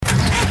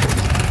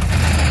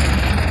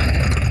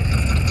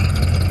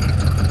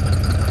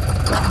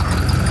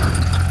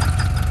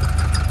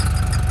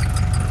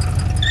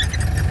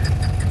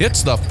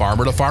It's the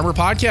Farmer to Farmer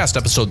podcast,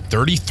 episode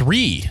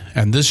 33,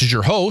 and this is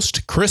your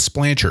host, Chris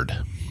Blanchard.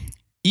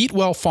 Eat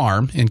Well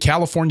Farm in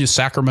California's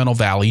Sacramento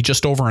Valley,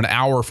 just over an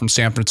hour from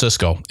San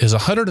Francisco, is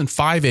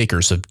 105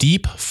 acres of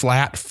deep,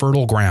 flat,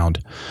 fertile ground.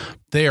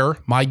 There,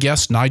 my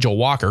guest, Nigel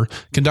Walker,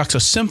 conducts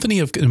a symphony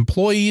of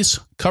employees,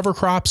 cover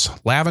crops,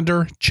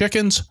 lavender,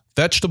 chickens,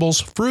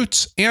 vegetables,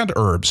 fruits, and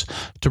herbs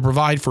to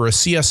provide for a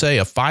CSA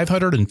of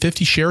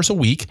 550 shares a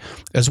week,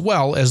 as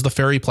well as the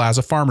Ferry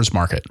Plaza Farmers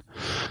Market.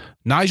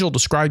 Nigel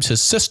describes his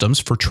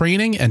systems for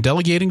training and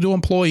delegating to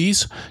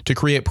employees to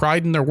create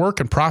pride in their work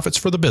and profits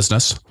for the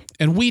business,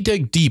 and we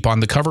dig deep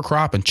on the cover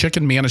crop and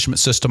chicken management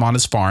system on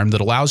his farm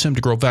that allows him to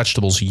grow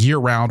vegetables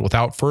year-round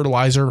without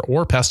fertilizer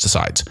or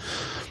pesticides.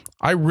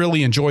 I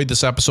really enjoyed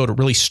this episode. It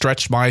really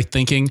stretched my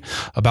thinking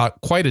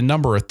about quite a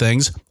number of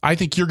things. I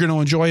think you're going to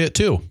enjoy it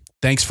too.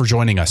 Thanks for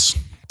joining us.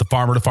 The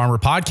Farmer to Farmer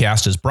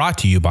podcast is brought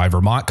to you by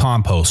Vermont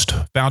Compost,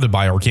 founded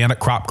by organic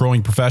crop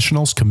growing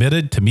professionals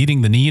committed to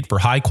meeting the need for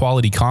high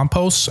quality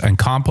composts and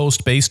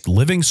compost-based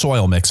living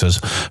soil mixes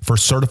for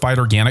certified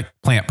organic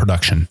plant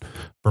production.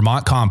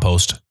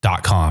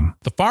 VermontCompost.com.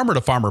 The Farmer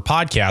to Farmer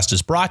podcast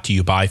is brought to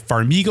you by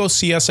Farmigo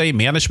CSA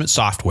Management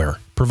Software,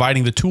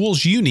 providing the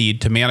tools you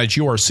need to manage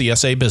your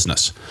CSA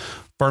business.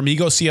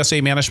 Farmigo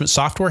CSA Management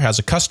Software has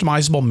a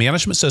customizable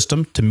management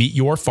system to meet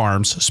your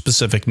farm's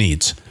specific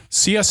needs.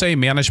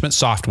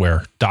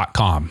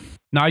 CSAManagementSoftware.com.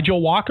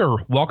 Nigel Walker,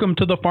 welcome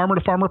to the Farmer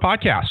to Farmer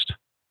podcast.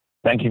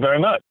 Thank you very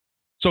much.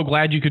 So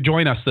glad you could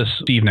join us this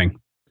evening.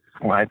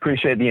 Well, I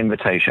appreciate the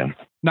invitation.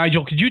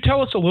 Nigel, could you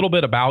tell us a little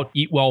bit about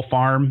Eat Well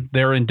Farm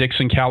there in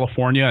Dixon,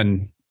 California,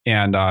 and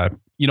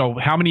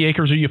how many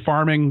acres are you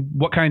farming?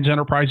 What kinds of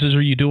enterprises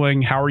are you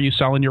doing? How are you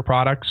selling your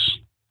products?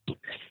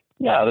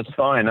 Yeah, that's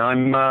fine.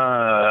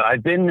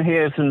 I've been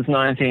here since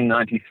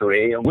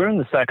 1993. We're in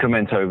the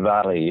Sacramento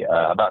Valley,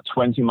 about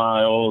 20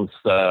 miles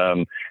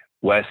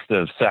west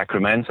of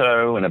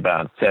Sacramento and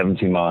about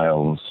 70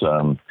 miles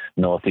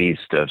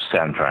northeast of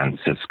San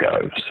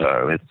Francisco.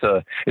 So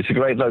it's a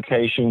great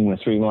location. We're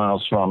 3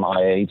 miles from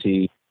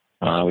I-80.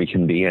 We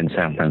can be in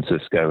San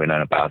Francisco in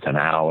about an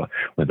hour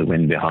with the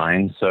wind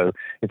behind. So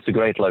it's a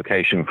great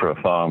location for a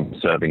farm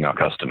serving our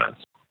customers.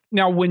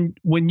 Now, when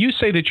you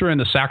say that you're in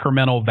the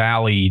Sacramento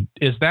Valley,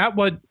 is that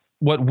what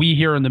we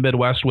here in the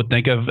Midwest would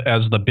think of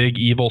as the big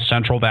evil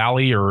Central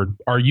Valley, or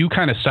are you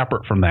kind of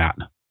separate from that?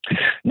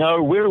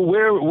 No,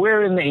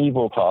 we're in the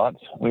evil part.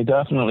 We're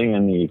definitely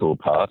in the evil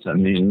part. I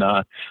mean,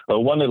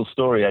 one little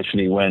story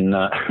actually. When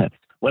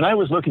I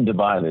was looking to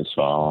buy this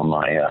farm,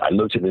 I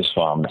looked at this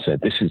farm and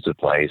said, "This is the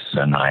place."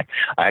 And I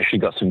actually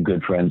got some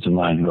good friends of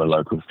mine who are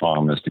local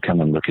farmers to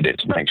come and look at it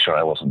to make sure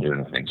I wasn't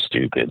doing anything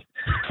stupid.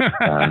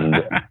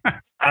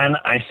 And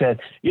I said,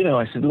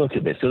 look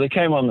at this. So they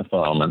came on the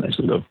farm and they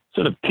sort of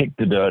kicked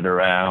the dirt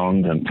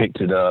around and picked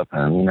it up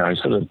and,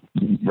 sort of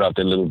rubbed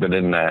a little bit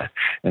in their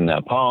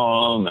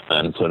palm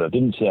and sort of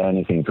didn't say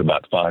anything for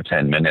about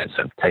 5-10 minutes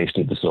and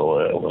tasted the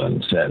soil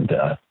and said,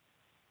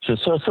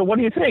 so what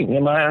do you think?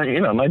 Am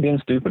I being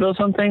stupid or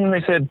something? And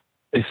they said,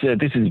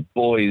 this is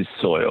boys'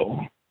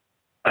 soil.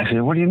 I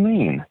said, what do you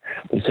mean?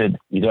 They said,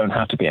 you don't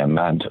have to be a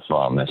man to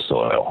farm this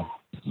soil.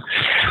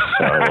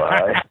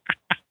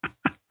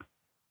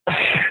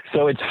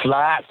 So it's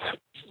flat.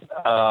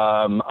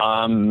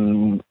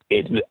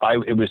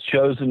 It was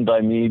chosen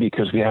by me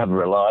because we have a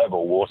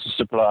reliable water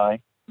supply.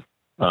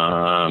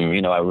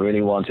 I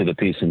really wanted a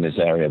piece in this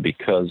area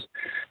because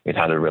it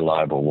had a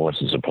reliable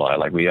water supply.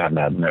 Like we hadn't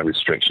had no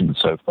restrictions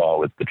so far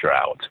with the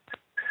drought.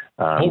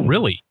 Oh,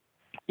 really?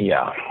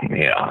 Yeah.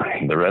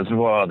 The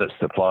reservoir that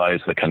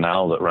supplies the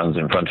canal that runs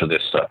in front of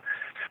this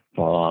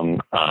farm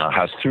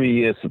has 3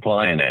 years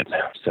supply in it.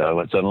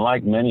 So it's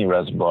unlike many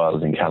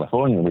reservoirs in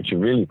California, which are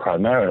really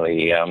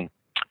primarily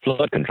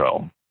flood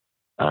control.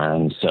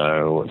 And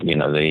so,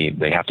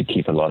 they have to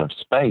keep a lot of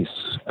space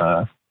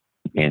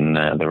in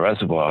the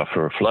reservoir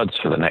for floods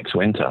for the next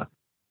winter.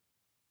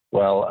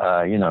 Well,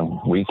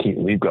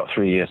 we've got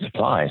 3 years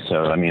supply.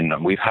 So, I mean,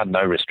 we've had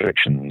no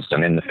restrictions.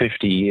 And in the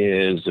 50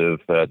 years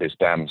of this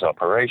dam's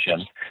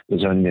operation,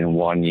 there's only been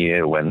 1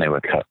 year when they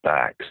were cut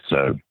back.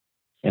 So,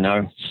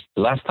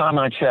 last time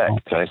I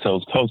checked, I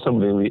told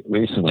somebody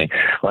recently,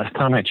 last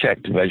time I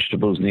checked,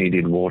 vegetables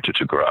needed water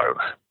to grow.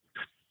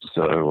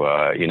 So,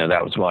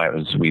 that was why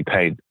I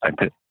paid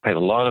a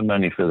lot of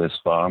money for this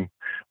farm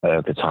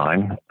at the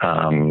time.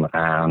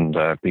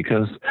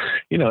 Because,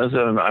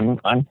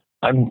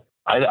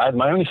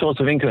 my only source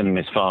of income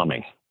is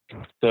farming.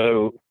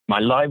 So my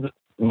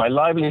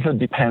livelihood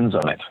depends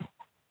on it.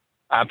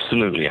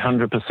 Absolutely,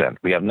 100%.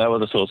 We have no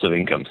other source of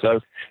income. So,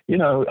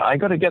 I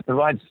got to get the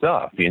right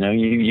stuff. And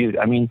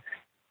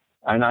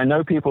I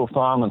know people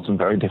farm on some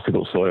very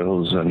difficult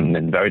soils and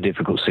in very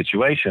difficult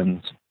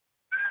situations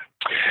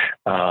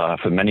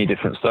for many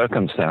different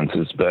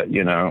circumstances. But,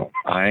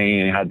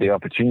 I had the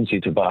opportunity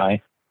to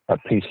buy a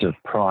piece of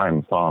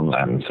prime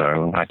farmland,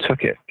 so I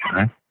took it.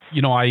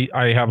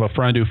 I have a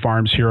friend who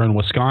farms here in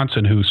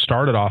Wisconsin who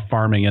started off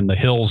farming in the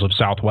hills of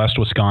southwest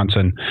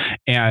Wisconsin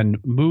and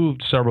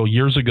moved several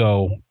years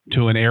ago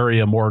to an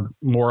area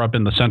more up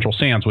in the central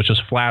sands, which is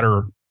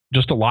flatter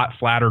just a lot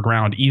flatter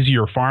ground,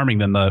 easier farming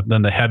than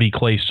the heavy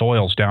clay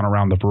soils down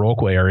around the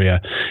Viroqua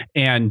area.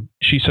 And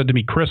she said to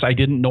me, Chris, I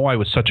didn't know I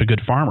was such a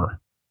good farmer.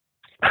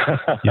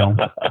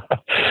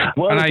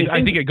 Well, and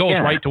I think it goes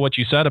right to what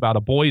you said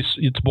about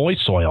it's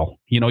boys soil.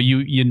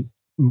 You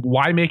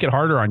why make it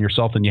harder on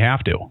yourself than you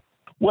have to?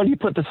 Well, you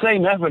put the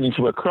same effort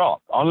into a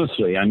crop,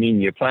 honestly. I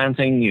mean, you're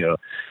planting, you're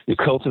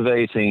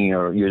cultivating,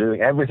 you're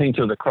doing everything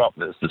to the crop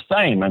that's the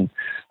same. And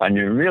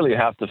you really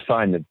have to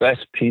find the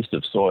best piece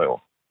of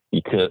soil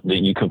that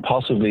you can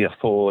possibly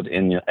afford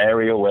in the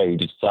area where you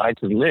decide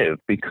to live,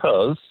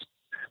 because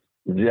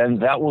then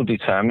that will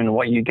determine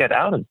what you get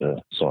out of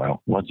the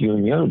soil, what your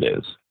yield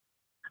is.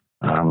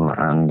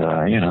 I've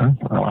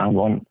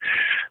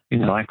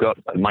got,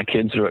 my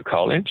kids are at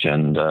college,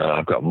 and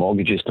I've got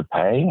mortgages to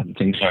pay and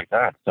things like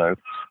that. So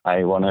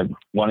I want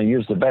to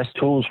use the best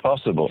tools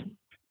possible.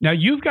 Now,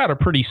 you've got a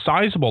pretty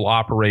sizable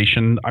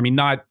operation. I mean,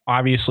 not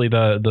obviously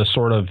the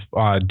sort of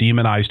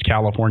demonized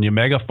California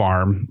mega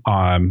farm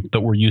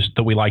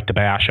that we like to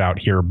bash out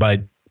here,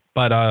 but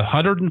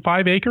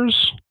 105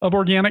 acres of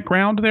organic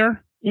ground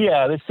there?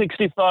 Yeah, there's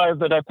 65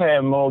 that I pay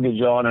a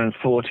mortgage on and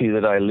 40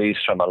 that I lease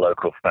from a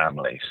local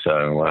family.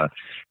 So,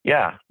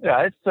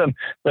 it's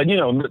but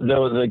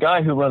the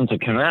guy who runs the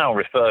canal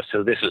refers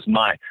to this as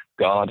my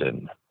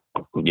garden.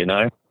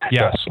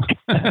 Yes.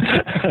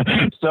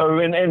 So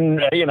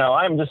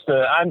I'm just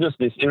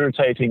this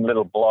irritating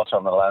little blot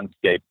on the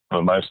landscape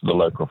for most of the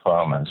local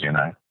farmers.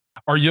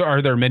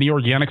 Are there many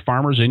organic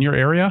farmers in your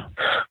area?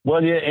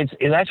 Well,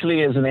 it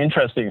actually is an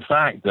interesting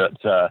fact that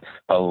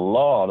a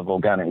lot of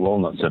organic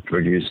walnuts are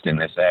produced in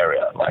this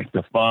area. Like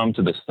the farm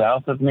to the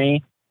south of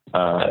me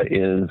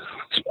is,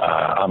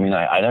 I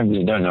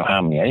don't know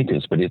how many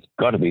acres, but it's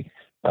got to be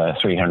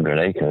 300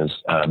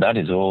 acres. That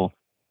is all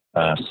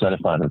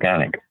certified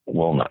organic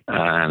walnut,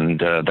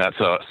 and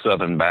that's our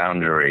southern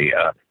boundary.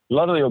 A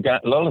lot of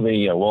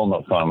the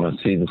walnut farmers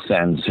see the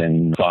sense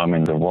in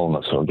farming the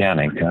walnuts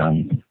organic,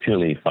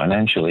 purely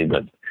financially,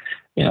 but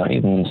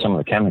even some of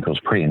the chemicals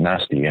pretty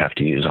nasty you have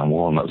to use on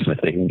walnuts. If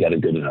they can get a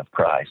good enough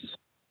price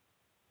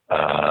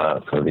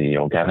for the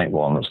organic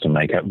walnuts to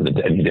make up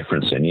any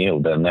difference in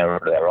yield, then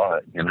they're on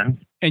it.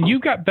 And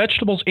you've got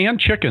vegetables and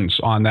chickens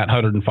on that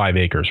 105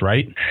 acres,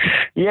 right?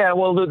 Yeah,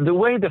 well, the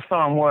way the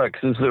farm works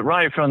is that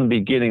right from the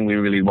beginning, we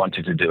really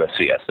wanted to do a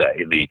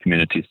CSA, the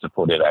Community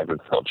Supported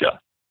Agriculture.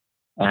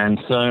 And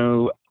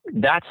so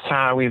that's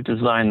how we've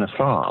designed the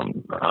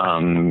farm.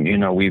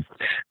 We've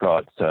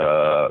got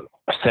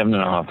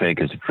 7.5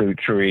 acres of fruit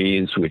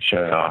trees, which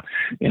are,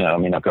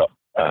 I've got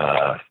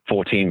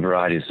 14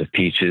 varieties of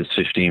peaches,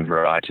 15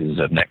 varieties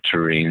of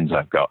nectarines.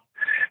 I've got,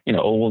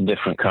 all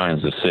different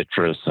kinds of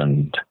citrus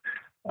and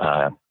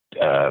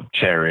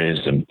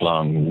cherries and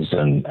plums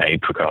and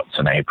apricots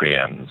and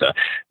apriums,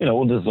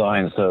 all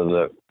designed so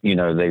that,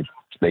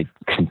 they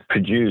can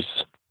produce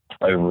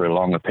over a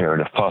longer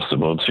period as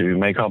possible to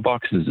make our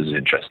boxes as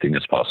interesting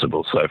as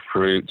possible. So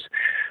fruit,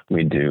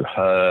 we do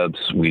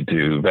herbs, we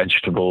do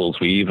vegetables.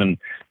 We even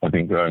have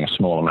been growing a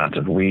small amount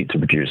of wheat to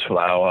produce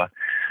flour.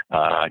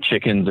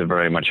 Chickens are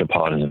very much a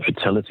part of the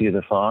fertility of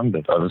the farm,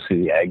 but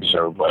obviously the eggs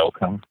are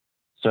welcome.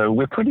 So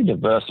we're pretty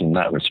diverse in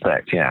that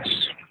respect, yes.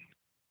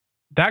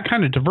 That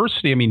kind of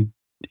diversity,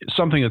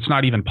 something that's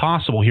not even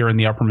possible here in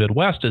the upper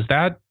Midwest, is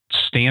that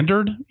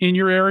standard in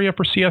your area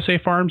for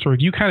CSA farms, or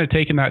have you kind of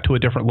taken that to a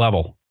different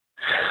level?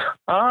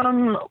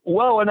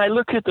 Well, when I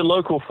look at the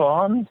local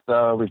farms,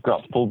 we've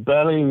got Full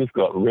Belly, we've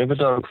got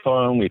Riverdog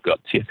Farm, we've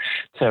got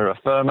Terra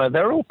Firma.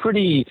 They're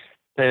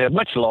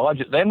much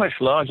larger. They're much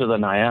larger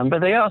than I am, but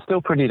they are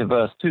still pretty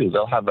diverse too.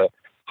 They'll have a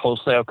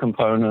wholesale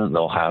component.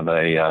 They'll have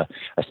a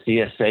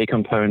CSA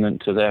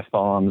component to their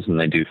farms,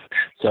 and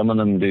some of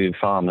them do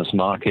farmers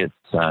markets.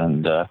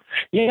 And a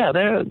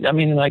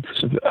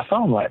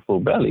farm like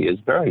Full Belly is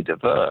very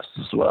diverse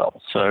as well.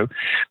 So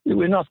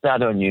we're not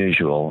that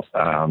unusual.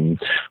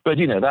 But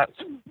that's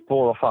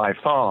 4 or 5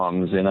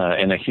 farms in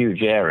a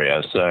huge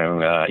area. So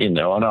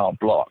on our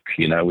block,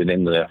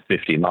 within the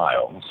 50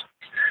 miles.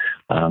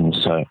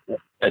 So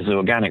as the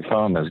organic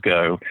farmers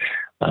go,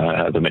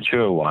 the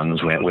mature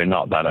ones, we're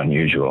not that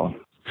unusual.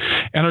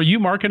 And are you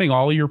marketing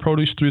all of your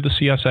produce through the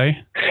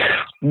CSA?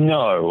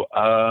 No.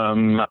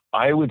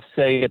 I would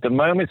say at the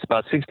moment it's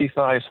about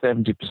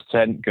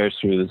 65-70% goes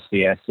through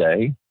the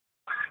CSA.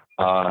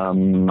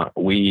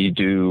 We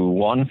do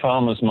one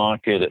farmers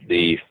market at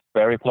the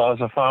Ferry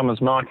Plaza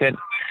Farmers Market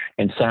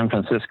in San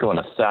Francisco on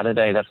a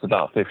Saturday. That's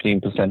about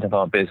 15% of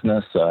our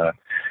business.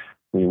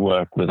 We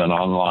work with an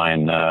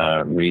online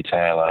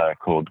retailer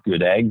called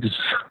Good Eggs.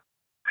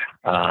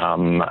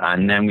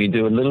 And then we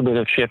do a little bit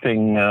of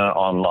shipping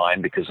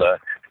online because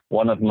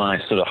one of my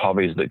sort of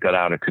hobbies that got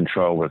out of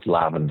control was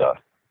lavender.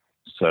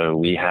 So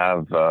we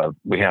have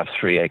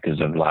 3 acres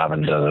of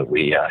lavender that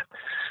we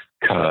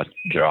cut,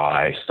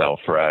 dry, sell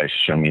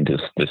fresh, and we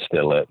just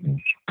distill it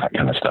and that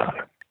kind of stuff.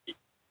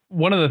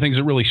 One of the things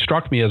that really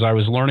struck me as I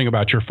was learning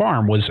about your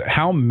farm was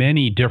how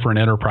many different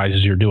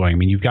enterprises you're doing. I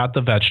mean, you've got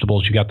the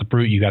vegetables, you got the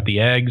fruit, you got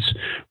the eggs.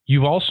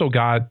 You've also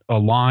got a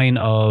line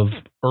of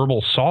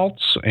herbal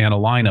salts and a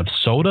line of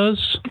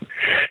sodas.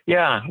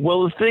 Yeah.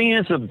 Well, the thing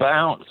is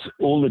about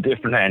all the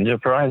different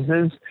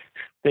enterprises,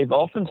 they've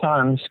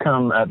oftentimes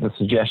come at the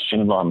suggestion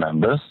of our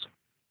members.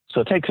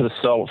 So take the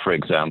salt, for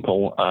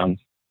example.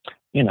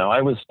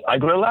 I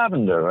grow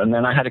lavender, and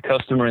then I had a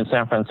customer in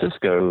San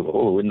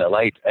Francisco in the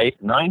late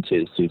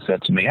 90s who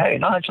said to me, "Hey,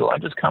 Nigel, I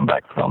just come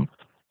back from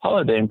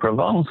holiday in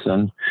Provence,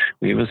 and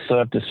we were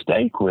served a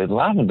steak with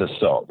lavender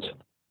salt."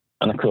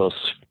 And of course,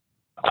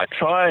 I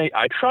try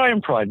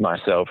and pride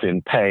myself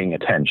in paying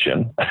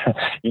attention,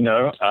 and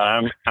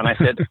I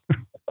said,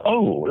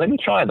 "Oh, let me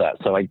try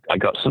that." So I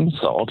got some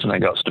salt and I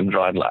got some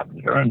dried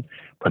lavender and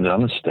put it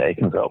on the steak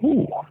and go,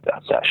 "Ooh,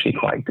 that's actually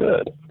quite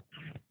good."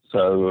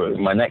 So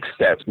my next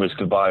step was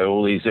to buy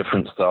all these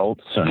different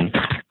salts and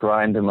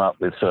grind them up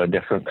with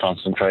different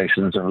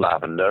concentrations of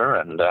lavender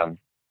and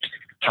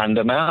hand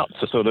them out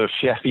to sort of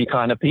chefy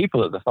kind of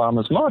people at the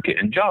farmer's market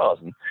in jars.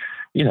 And,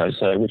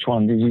 so which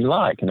one did you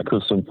like? And of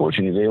course,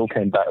 unfortunately, they all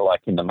came back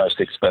liking the most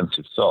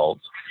expensive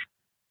salts.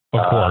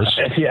 Of course.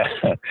 Yeah.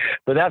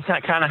 But that's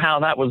kind of how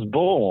that was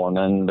born.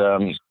 And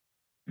the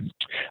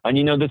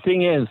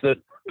thing is that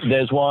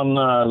there's one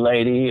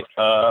lady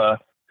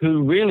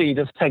who really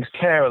just takes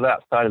care of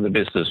that side of the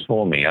business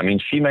for me. I mean,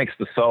 she makes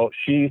the salt.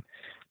 She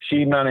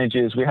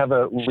manages. We have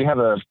a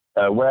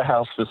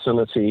warehouse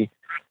facility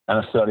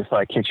and a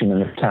certified kitchen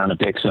in the town of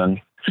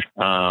Dixon,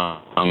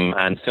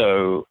 and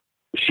so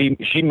she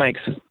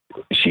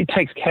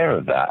takes care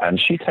of that, and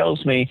she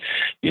tells me,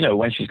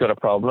 when she's got a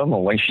problem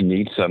or when she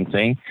needs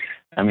something.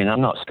 I mean,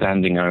 I'm not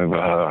standing over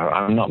her.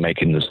 I'm not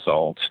making the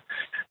salt.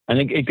 And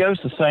it goes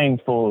the same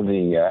for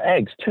the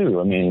eggs, too.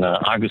 I mean,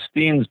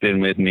 Augustine's been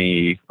with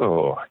me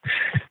for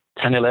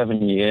 10,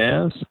 11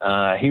 years.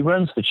 He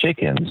runs the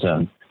chickens.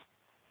 And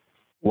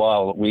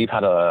while we've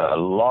had a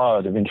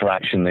lot of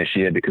interaction this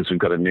year because we've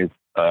got a new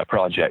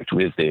project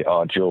with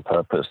our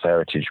dual-purpose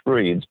heritage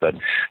breeds, but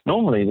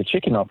normally the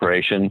chicken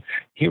operation,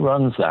 he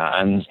runs that.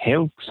 And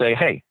he'll say,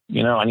 "Hey,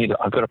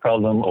 I've got a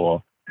problem,"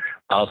 or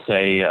I'll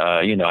say,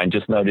 "I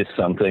just noticed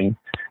something."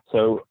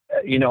 So,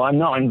 I'm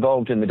not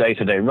involved in the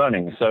day-to-day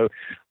running. So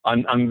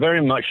I'm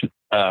very much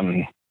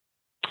not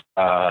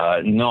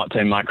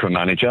a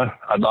micromanager.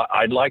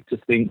 I'd like to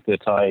think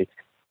that I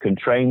can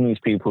train these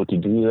people to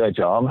do their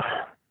job,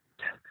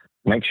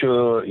 make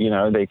sure,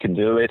 they can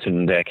do it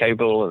and they're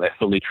capable and they're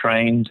fully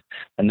trained,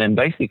 and then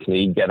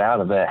basically get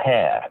out of their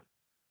hair.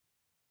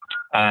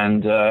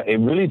 And it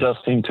really does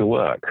seem to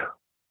work.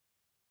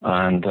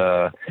 And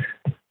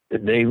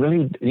they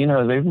really,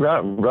 they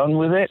run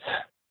with it.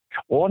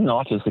 Or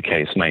not, as the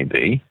case may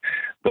be.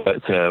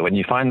 But when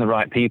you find the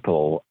right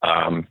people,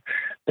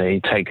 they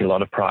take a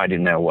lot of pride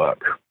in their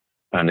work.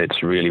 And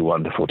it's really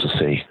wonderful to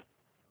see.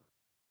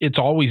 It's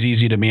always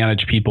easy to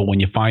manage people when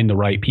you find the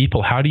right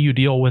people. How do you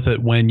deal with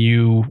it when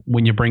you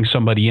bring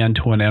somebody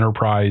into an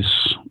enterprise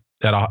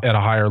at a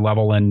higher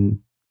level and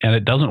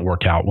it doesn't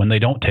work out, when they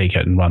don't take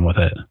it and run with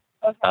it?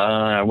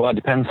 Well, it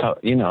depends how,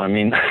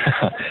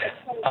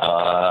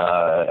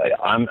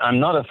 I'm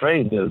not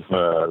afraid of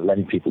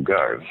letting people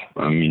go.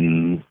 I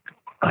mean,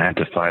 I had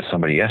to fire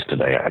somebody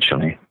yesterday,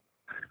 actually.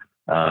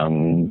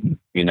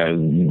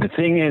 The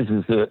thing is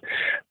that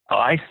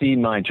I see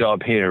my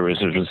job here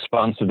as a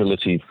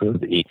responsibility for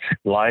the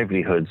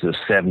livelihoods of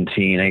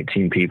 17,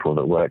 18 people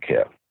that work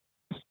here.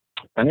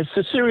 And it's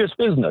a serious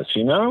business,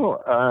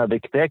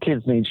 their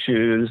kids need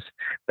shoes,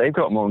 they've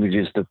got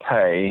mortgages to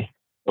pay,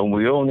 and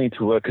we all need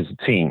to work as a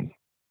team.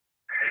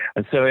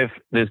 And so if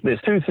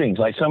there's two things,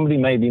 like somebody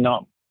may be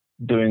not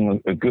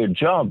doing a good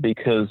job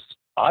because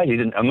I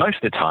didn't, and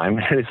most of the time,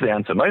 here's the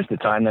answer, most of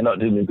the time they're not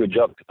doing a good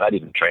job because I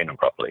didn't train them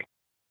properly.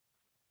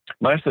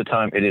 Most of the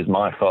time it is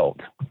my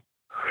fault.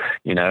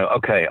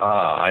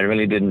 I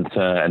really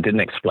didn't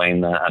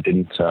explain that. I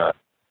didn't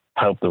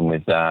help them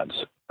with that,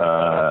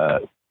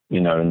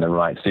 in the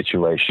right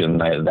situation.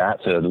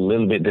 That's a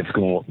little bit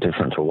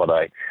different to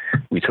what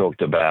we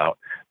talked about.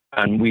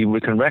 And we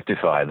can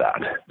rectify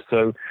that.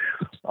 So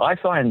I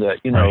find that,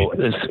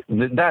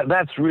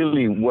 that's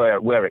really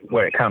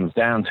where it comes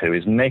down to,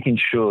 is making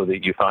sure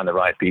that you find the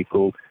right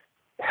people,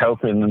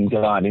 helping them,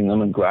 guiding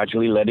them, and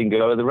gradually letting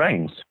go of the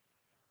reins.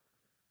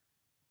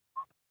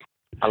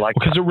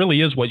 Because it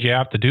really is what you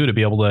have to do to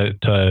be able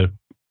to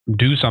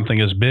do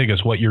something as big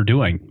as what you're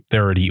doing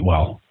there at Eat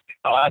Well.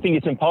 I think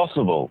it's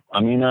impossible.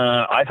 I mean,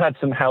 I've had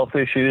some health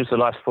issues the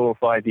last 4 or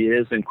 5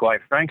 years, and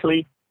quite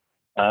frankly,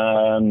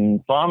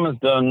 farmers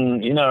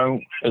done,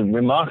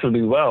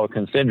 remarkably well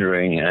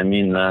considering. I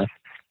mean, I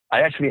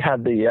actually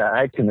had the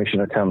Ag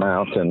Commissioner come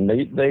out, and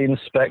they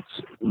inspect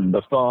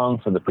the farm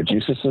for the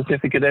producer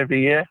certificate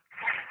every year.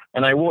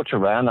 And I walked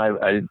around.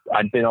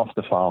 I'd been off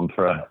the farm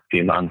for a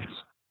few months,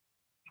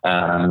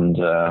 and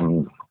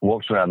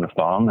walked around the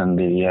farm, and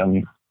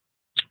the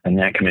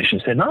Ag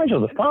Commissioner said, "Nigel,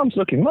 the farm's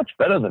looking much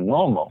better than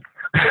normal."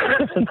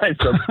 And I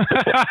said,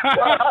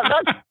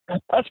 well,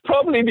 that's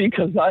probably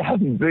because I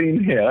haven't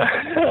been here.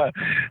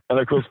 And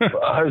of course,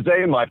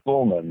 Jose, my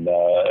foreman,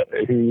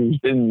 who's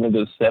been with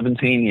us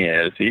 17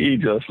 years, he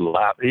just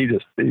laughed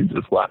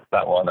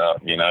that one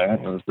up.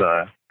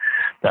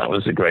 That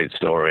was a great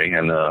story,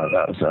 and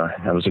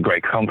that was a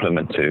great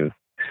compliment to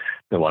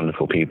the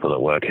wonderful people that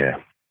work here.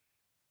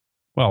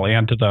 Well,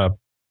 and to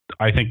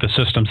I think the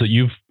systems that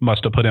you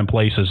must have put in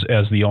place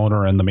as the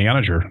owner and the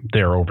manager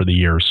there over the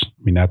years.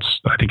 I mean, I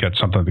think that's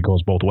something that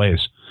goes both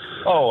ways.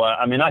 Oh,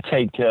 I mean, I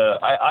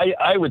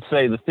would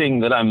say the thing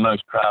that I'm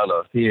most proud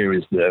of here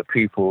is the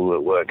people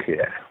that work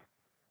here.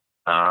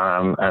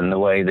 And the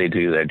way they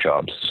do their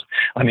jobs.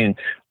 I mean,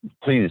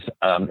 please,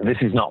 this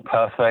is not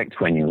perfect.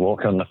 When you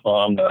walk on the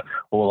farm,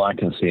 all I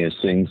can see is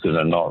things that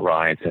are not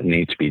right that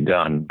need to be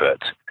done.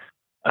 But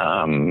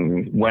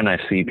when I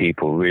see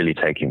people really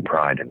taking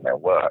pride in their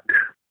work,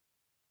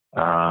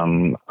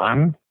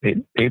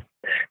 it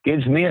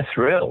gives me a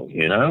thrill,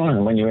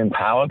 and when you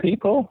empower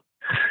people.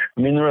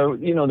 I mean,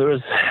 there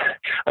is,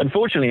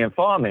 unfortunately in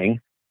farming,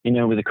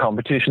 with the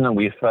competition that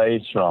we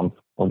face from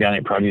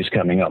organic produce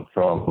coming up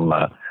from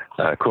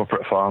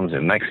corporate farms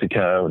in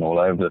Mexico and all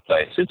over the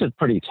place, it's a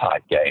pretty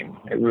tight game.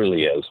 It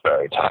really is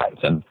very tight.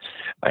 And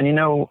I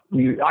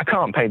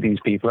can't pay these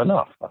people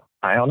enough.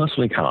 I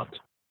honestly can't.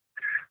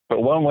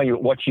 But one way,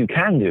 what you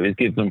can do is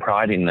give them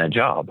pride in their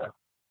job,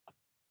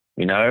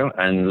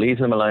 and leave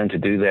them alone to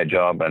do their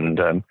job, and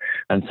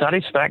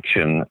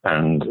satisfaction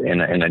and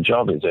in a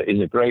job is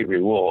a great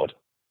reward.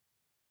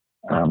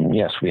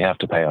 Yes, we have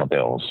to pay our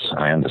bills.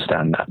 I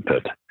understand that,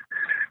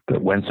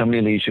 but when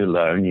somebody leaves you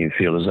alone, you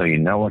feel as though you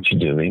know what you're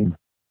doing.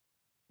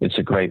 It's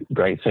a great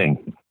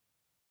thing.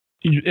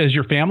 Is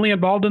your family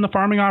involved in the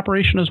farming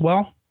operation as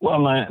well? Well,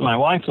 my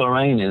wife,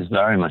 Lorraine, is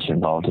very much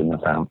involved in the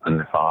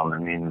farm. I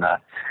mean,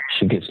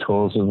 she gets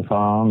tours of the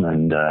farm,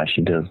 and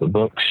she does the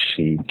books.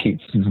 She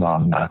keeps us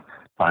on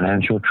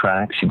financial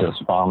track. She does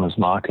farmers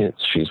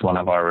markets. She's one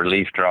of our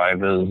relief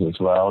drivers as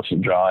well. She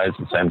drives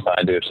the same time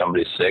I do if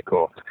somebody's sick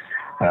or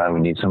we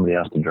need somebody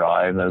else to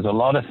drive. There's a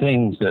lot of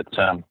things that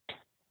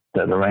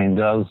Lorraine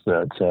does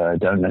that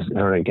don't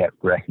necessarily get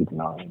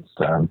recognized.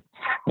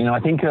 I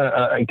think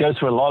it goes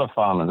for a lot of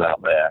farmers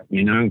out there.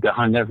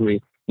 Behind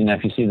every,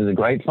 if you see there's a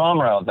great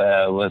farmer out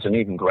there, there's an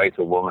even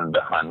greater woman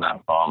behind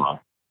that farmer.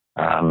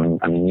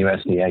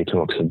 USDA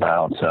talks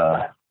about,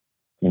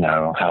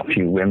 how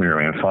few women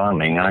are in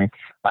farming.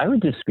 I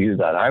would dispute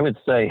that. I would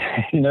say,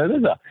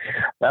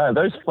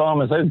 those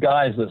farmers, those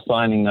guys that are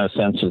signing those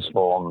census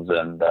forms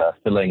and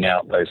filling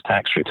out those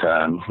tax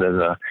returns,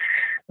 there's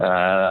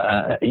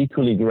an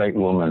equally great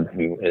woman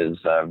who is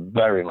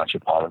very much a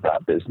part of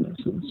that business.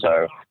 And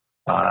so,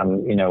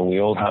 we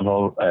all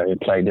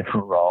play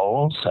different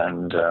roles,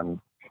 and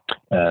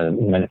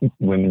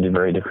women do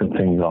very different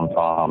things on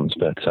farms,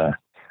 but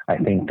I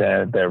think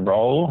their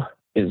role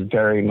is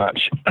very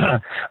much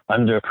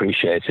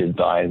underappreciated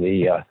by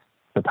the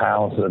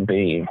powers that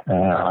be.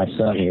 I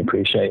certainly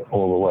appreciate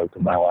all the work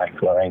that my wife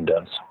Lorraine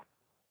does.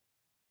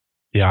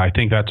 Yeah, I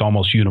think that's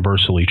almost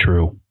universally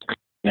true.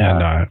 Yeah.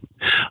 And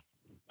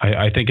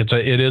I think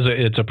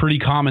it's a pretty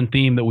common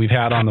theme that we've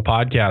had on the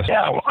podcast.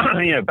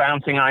 Yeah,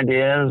 bouncing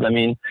ideas. I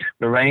mean,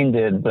 Lorraine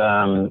did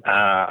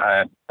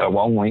a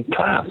 1-week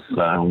class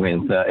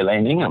with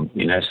Elaine Ingham.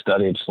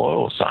 Studied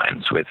soil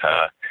science with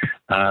her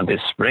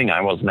this spring.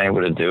 I wasn't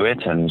able to do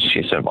it, and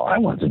she said, "Well, I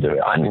want to do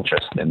it. I'm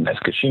interested in this,"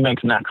 because she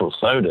makes natural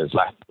sodas,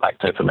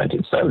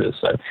 lacto-fermented sodas.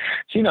 So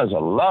she knows a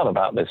lot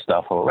about this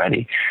stuff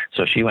already.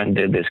 So she went and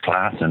did this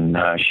class, and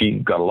she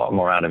got a lot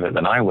more out of it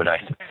than I would, I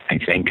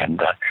think.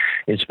 And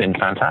it's been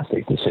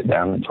fantastic to sit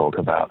down and talk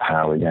about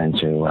how we're going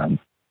to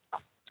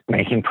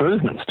make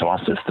improvements to our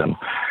system.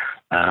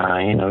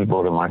 We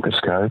bought a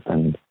microscope,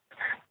 and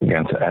we're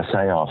going to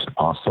assay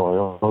our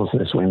soils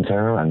this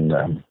winter, and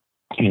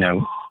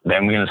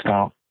then we're going to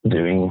start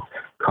doing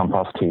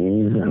compost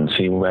teas and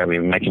see where we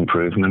make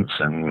improvements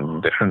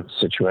in different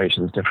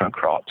situations, different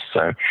crops.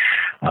 So,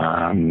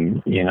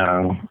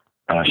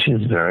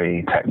 she's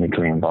very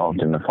technically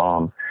involved in the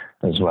farm,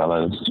 as well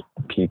as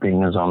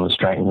keeping us on the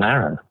straight and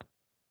narrow.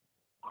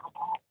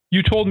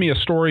 You told me a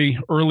story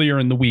earlier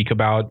in the week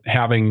about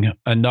having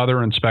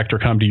another inspector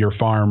come to your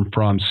farm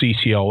from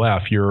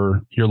CCOF,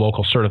 your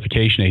local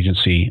certification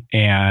agency,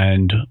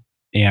 and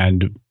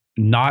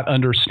not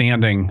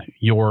understanding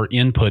your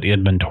input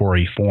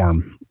inventory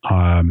form,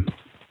 and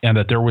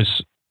that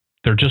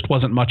there just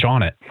wasn't much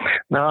on it.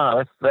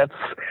 No,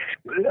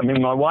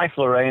 my wife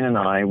Lorraine and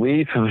I,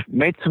 we've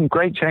made some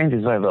great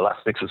changes over the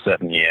last 6 or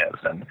 7 years,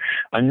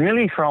 and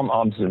really from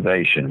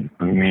observation.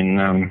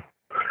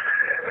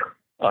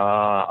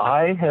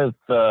 I have,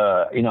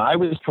 I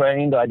was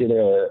trained, I did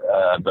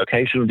a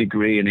vocational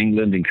degree in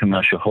England in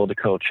commercial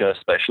horticulture,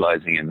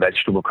 specializing in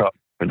vegetable crop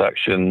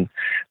production.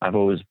 I've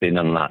always been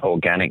on that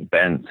organic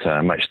bent,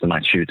 much to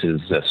my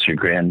tutor's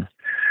chagrin.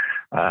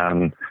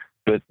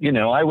 But,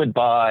 I would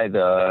buy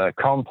the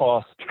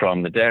compost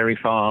from the dairy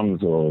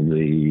farms or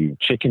the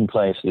chicken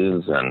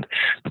places and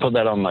put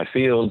that on my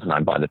fields, and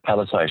I'd buy the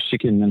pelletized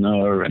chicken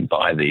manure and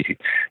buy the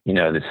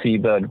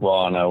seabird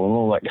guano and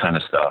all that kind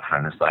of stuff.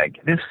 And it's like,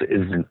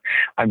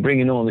 I'm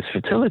bringing all this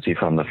fertility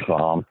from the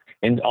farm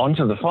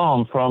onto the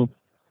farm from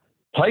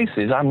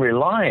places I'm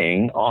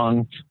relying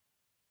on,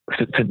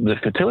 the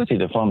fertility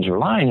of the farm's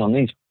relying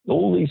on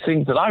all these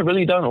things that I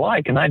really don't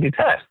like and I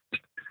detest.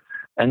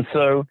 And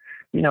so,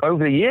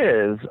 over the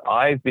years,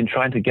 I've been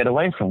trying to get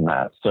away from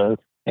that. So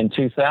in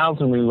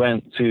 2000, we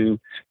went to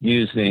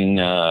using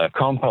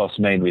compost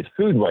made with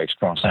food waste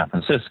from San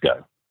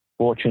Francisco.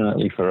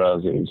 Fortunately for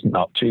us, it was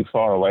not too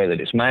far away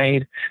that it's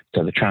made,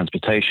 so the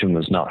transportation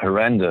was not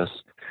horrendous.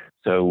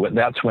 So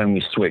that's when we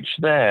switched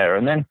there.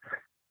 And then,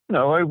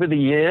 over the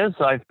years,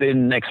 I've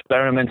been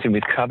experimenting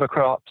with cover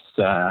crops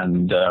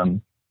and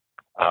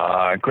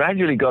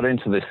gradually got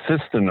into this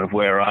system of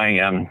where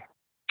I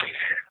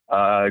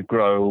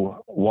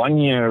grow 1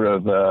 year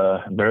of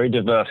a very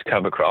diverse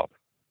cover crop.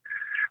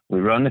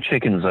 We run the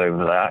chickens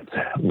over that.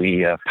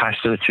 We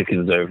pasture the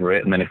chickens over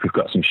it. And then if we've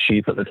got some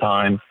sheep at the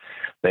time,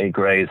 they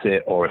graze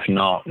it. Or if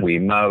not, we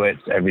mow it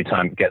every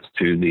time it gets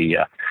to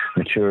the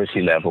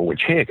maturity level,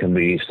 which here can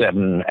be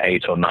 7,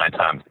 8, or 9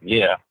 times a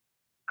year.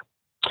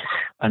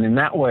 And in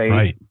that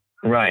way,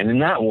 Right. And in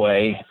that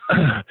way,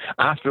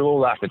 after all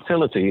that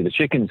fertility, the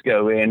chickens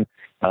go in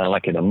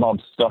like in a mob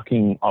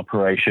stocking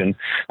operation,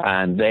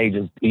 and they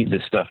just eat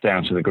this stuff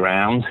down to the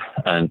ground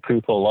and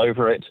poop all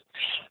over it.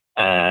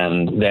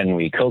 And then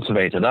we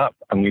cultivate it up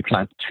and we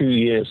plant 2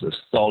 years of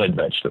solid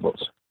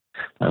vegetables.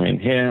 I mean,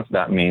 here,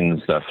 that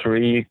means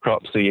 3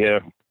 crops a year,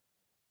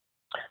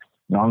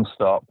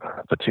 nonstop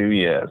for 2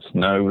 years,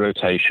 no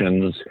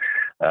rotations,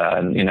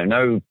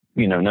 no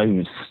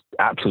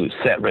absolute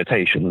set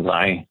rotations.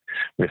 I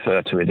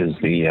refer to it as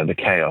the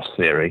chaos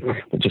theory,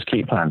 but just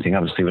keep planting.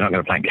 Obviously, we're not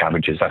going to plant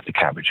cabbages after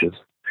cabbages,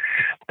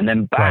 and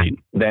then back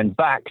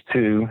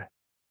to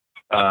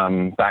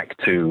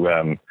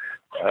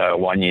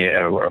 1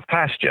 year of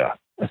pasture.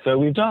 So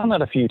we've done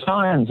that a few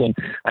times,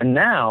 and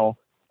now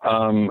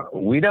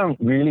we don't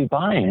really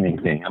buy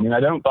anything. I mean, I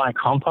don't buy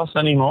compost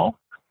anymore.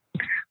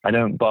 I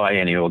don't buy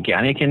any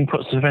organic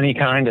inputs of any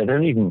kind. I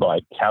don't even buy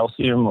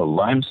calcium or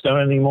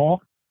limestone anymore.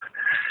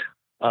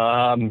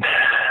 And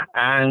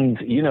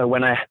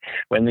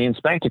when the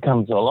inspector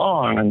comes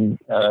along, and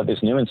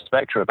this new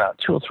inspector about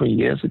 2 or 3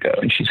 years ago,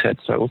 and she said,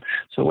 so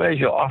where's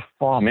your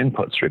off-farm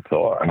inputs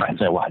report? And I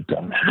said, well, I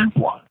don't have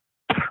one.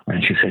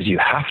 And she says, you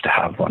have to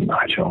have one,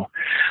 Nigel.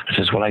 I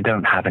says, well, I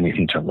don't have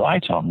anything to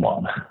write on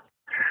one.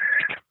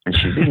 And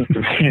she didn't.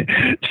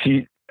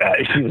 She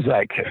was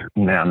like,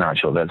 no,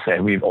 Nigel, let's say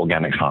we've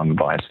organic farm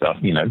buy stuff,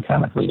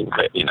 kind of a little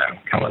bit,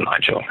 come on,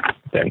 Nigel,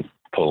 don't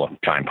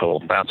try and pull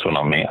that one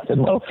on me. I said,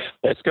 well,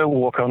 let's go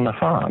walk on the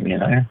farm,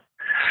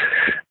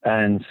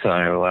 And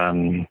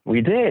so we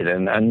did,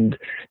 and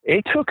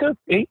it took a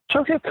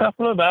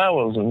couple of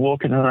hours of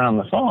walking around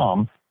the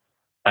farm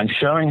and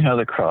showing her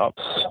the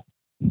crops,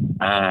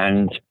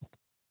 and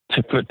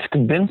to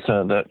convince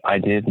her that I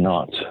did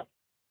not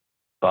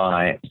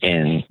buy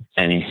in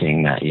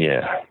anything that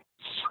year.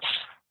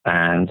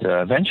 And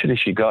eventually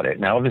she got it.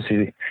 Now,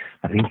 obviously,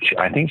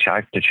 I think she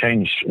had to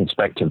change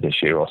inspector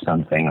this year or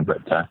something,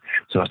 but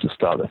so I have to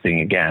start the thing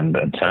again.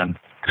 But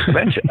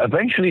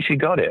eventually she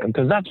got it,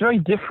 because that's very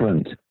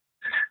different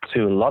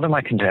to a lot of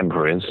my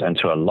contemporaries and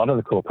to a lot of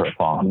the corporate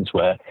farms,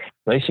 where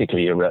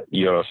basically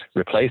you're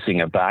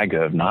replacing a bag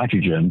of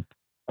nitrogen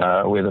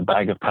with a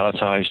bag of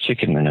pelletized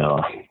chicken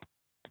manure.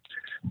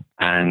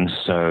 And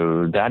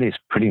so that is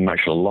pretty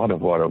much a lot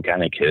of what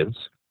organic is.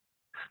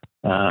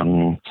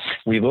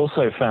 We've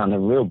also found the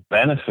real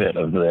benefit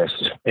of this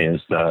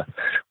is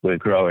we're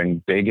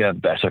growing bigger,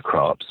 better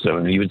crops.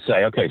 So you would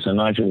say, okay, so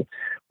Nigel,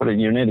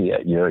 you're an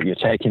idiot. You're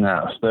taking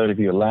out a third of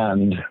your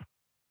land.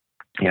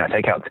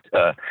 Got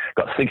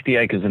 60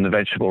 acres in the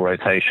vegetable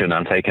rotation.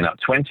 I'm taking out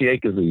 20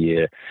 acres a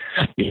year.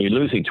 You're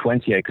losing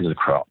 20 acres of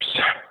crops.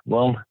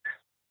 Well,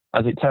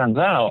 as it turns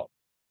out,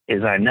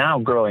 is I'm now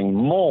growing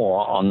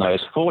more on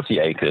those 40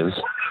 acres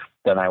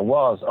than I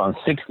was on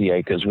 60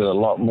 acres with a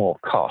lot more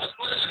costs.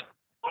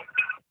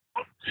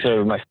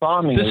 So my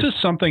farming... This is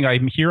something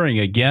I'm hearing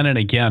again and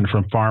again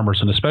from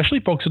farmers, and especially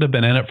folks that have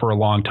been in it for a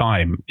long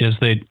time, is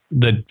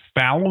that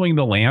fallowing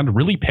the land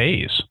really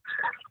pays.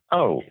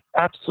 Oh,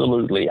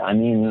 absolutely. I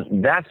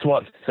mean, that's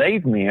what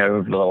saved me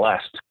over the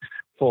last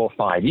 4 or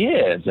 5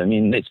 years. I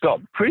mean, it's got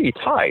pretty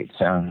tight.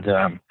 And,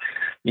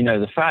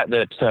 the fact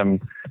that,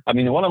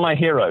 one of my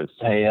heroes,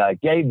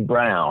 Gabe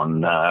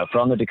Brown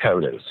from the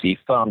Dakotas, he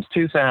farms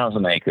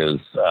 2,000 acres.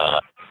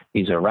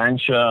 He's a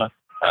rancher,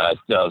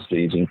 does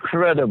these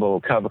incredible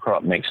cover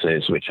crop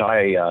mixes, which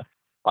I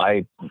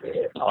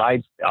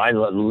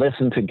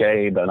listen to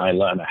Gabe and I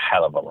learn a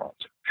hell of a lot.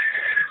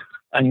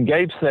 And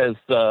Gabe says,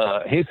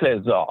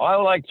 I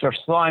like to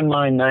sign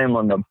my name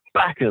on the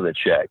back of the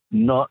check,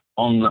 not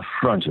on the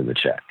front of the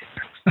check.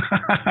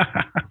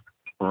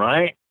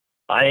 Right?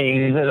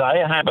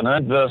 I have an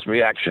adverse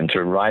reaction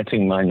to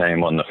writing my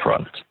name on the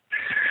front.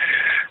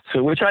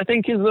 So, which I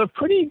think is a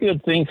pretty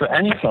good thing for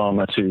any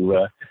farmer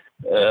to,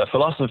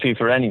 philosophy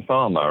for any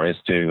farmer is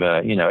to,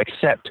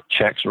 accept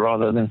checks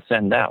rather than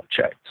send out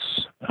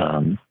checks.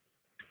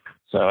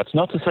 So it's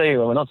not to say,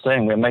 we're not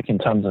saying we're making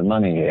tons of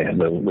money here,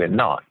 but we're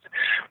not.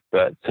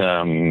 But,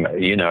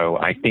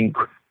 I think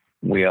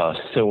we are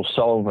still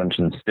solvent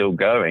and still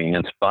going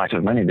in spite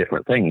of many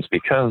different things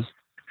because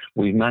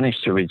we've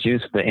managed to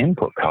reduce the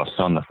input costs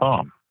on the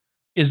farm.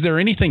 Is there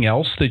anything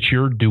else that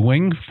you're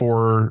doing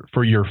for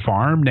your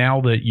farm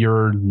now that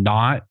you're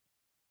not?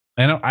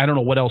 I don't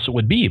know what else it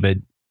would be, but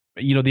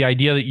the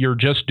idea that you're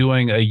just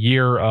doing a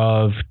year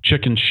of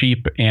chicken,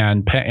 sheep,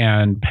 and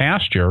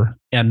pasture,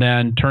 and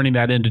then turning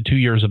that into 2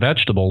 years of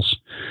vegetables.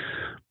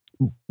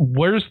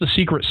 Where's the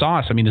secret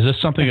sauce? I mean, is this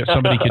something that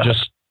somebody could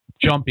just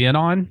jump in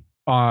on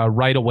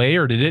right away,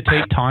 or did it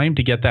take time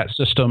to get that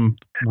system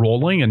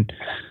rolling? And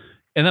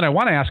then I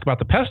want to ask about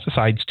the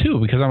pesticides too,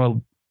 because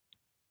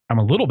I'm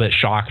a little bit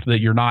shocked that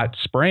you're not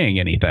spraying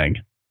anything.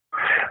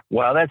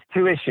 Well, that's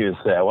two issues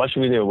there. What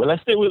should we do? Well,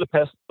 let's deal with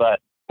the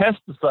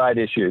pesticide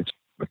issues.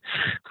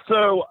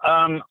 So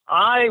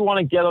I want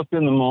to get up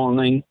in the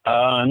morning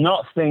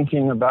not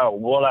thinking about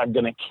what I'm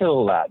going to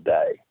kill that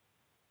day.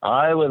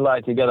 I would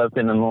like to get up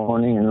in the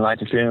morning and like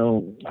to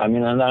feel, I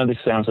know this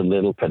sounds a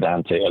little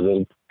pedantic, a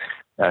little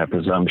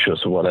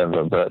presumptuous or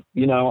whatever, but,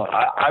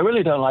 I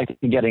really don't like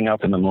getting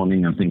up in the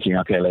morning and thinking,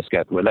 okay, let's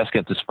get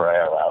the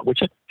sprayer out,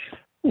 which,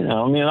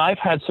 I've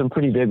had some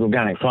pretty big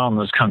organic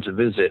farmers come to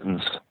visit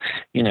and,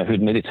 who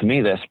admitted to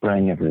me they're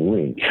spraying every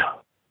week.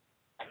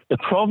 The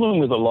problem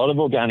with a lot of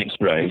organic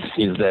sprays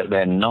is that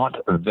they're not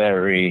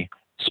very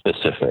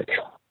specific.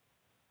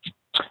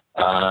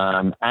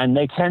 And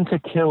they tend to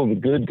kill the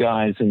good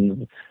guys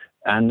and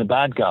the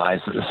bad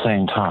guys at the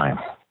same time.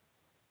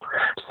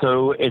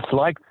 So it's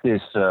like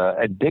this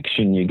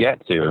addiction you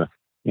get to.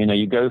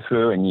 You go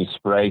through and you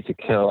spray to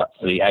kill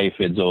the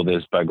aphids or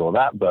this bug or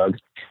that bug,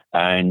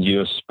 and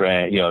you're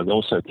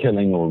also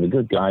killing all the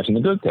good guys and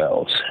the good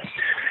girls.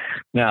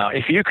 Now,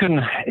 if you've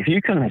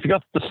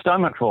got the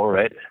stomach for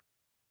it,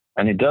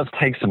 and it does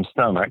take some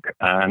stomach,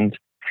 and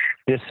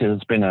this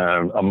has been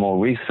a more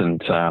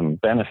recent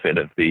benefit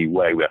of the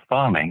way we're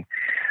farming.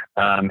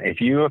 If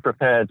you are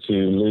prepared to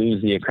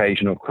lose the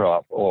occasional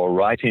crop or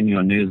write in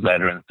your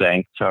newsletter and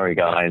saying, sorry,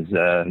 guys,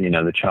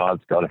 the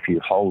chard's got a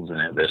few holes in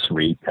it this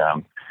week,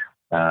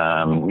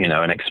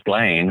 and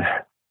explain,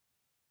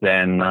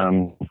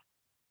 then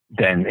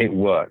it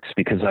works.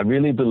 Because I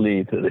really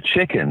believe that the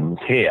chickens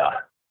here,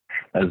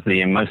 as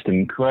the most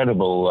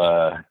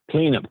incredible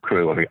cleanup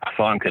crew a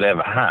farm could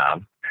ever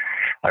have,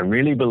 I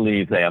really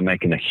believe they are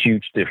making a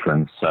huge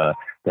difference.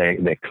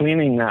 They're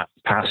cleaning that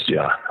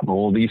pasture.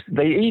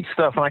 They eat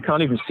stuff, and I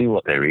can't even see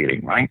what they're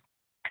eating, right?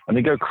 And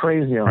they go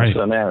crazy on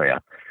some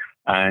area.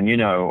 And,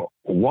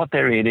 what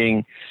they're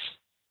eating,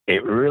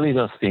 it really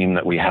does seem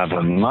that we have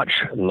a much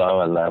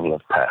lower level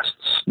of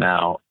pests.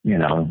 Now,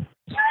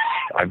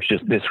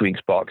 this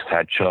week's box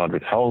had chard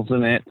with holes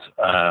in it.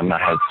 I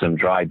had some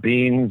dry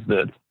beans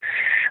that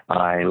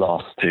I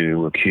lost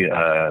to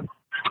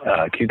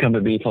a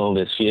cucumber beetle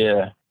this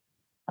year,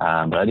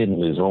 but I didn't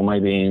lose all my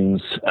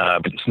beans,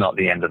 but it's not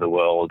the end of the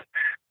world.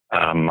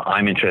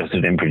 I'm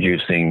interested in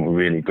producing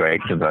really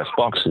great diverse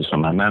boxes for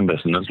my members,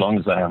 and as long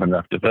as I have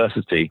enough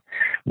diversity,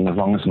 and as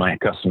long as my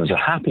customers are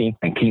happy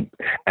and keep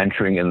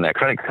entering in their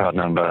credit card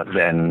number,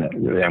 then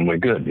we're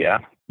good, yeah?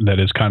 That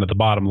is kind of the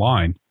bottom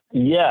line.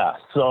 Yeah,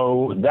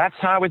 so that's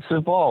how it's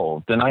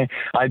evolved. And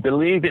I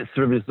believe it's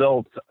the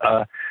result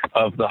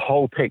of the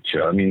whole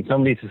picture. I mean,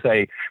 somebody to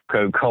say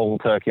go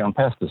cold turkey on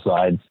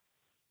pesticides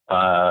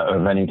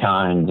of any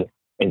kind,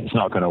 it's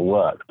not going to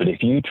work. But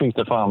if you treat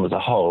the farm as a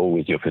whole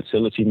with your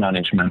facility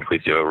management,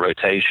 with your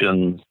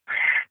rotations,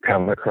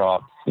 cover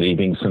crops,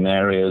 leaving some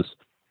areas,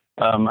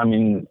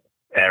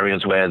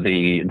 areas where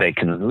they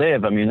can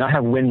live. I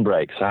have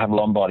windbreaks. I have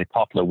Lombardy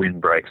poplar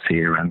windbreaks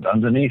here, and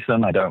underneath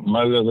them, I don't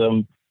mow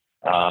them.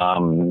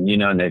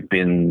 And they've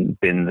been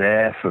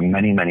there for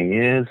many, many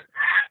years,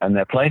 and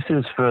they're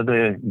places for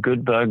the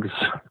good bugs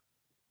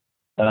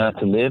to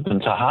live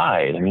and to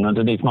hide.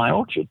 Underneath my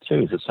orchard too,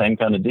 it's the same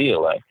kind of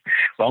deal. As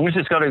long as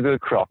it's got a good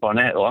crop on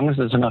it, as long as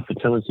there's enough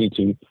fertility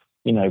to,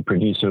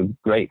 produce a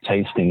great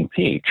tasting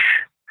peach,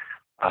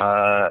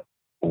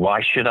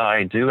 why should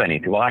I do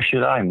anything? Why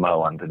should I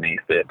mow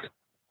underneath it?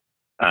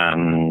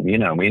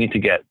 We need to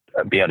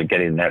be able to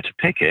get in there to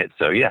pick it.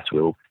 So yes,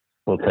 we'll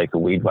take a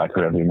weed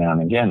whacker every now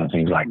and again and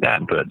things like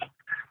that. But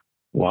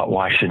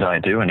why should I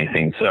do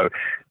anything? So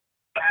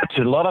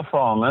to a lot of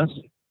farmers,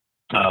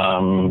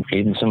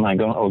 even some of my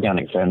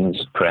organic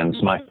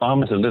friends, my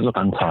farm is a little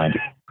untidy,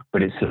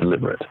 but it's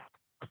deliberate.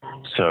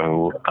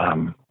 So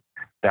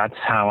that's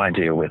how I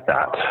deal with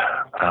that.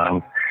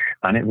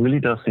 And it really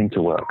does seem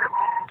to work.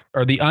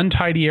 Are the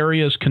untidy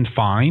areas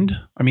confined?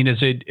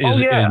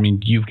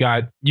 You've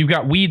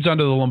got weeds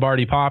under the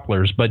Lombardy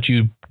poplars, but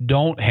you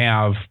don't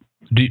have,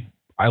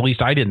 at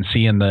least I didn't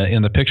see in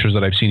the pictures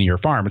that I've seen of your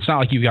farm. It's not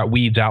like you've got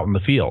weeds out in the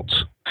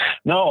fields.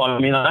 No,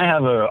 I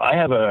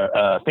have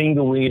a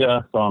finger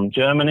weeder from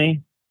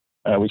Germany,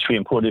 which we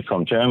imported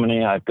from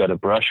Germany. I've got a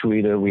brush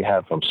weeder we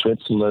have from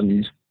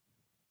Switzerland.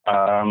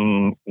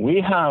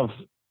 We are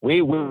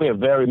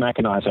very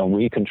mechanized on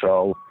weed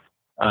control.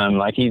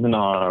 Like even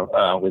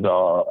with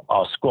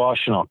our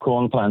squash and our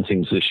corn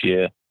plantings this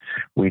year,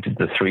 we did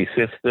the Three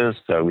Sisters.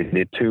 So we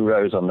did 2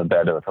 rows on the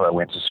bed of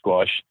winter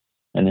squash.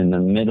 And in the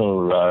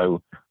middle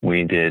row,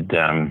 we did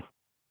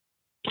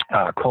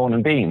corn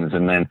and beans.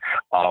 And then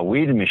our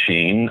weeder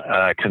machine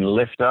can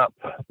lift up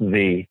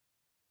the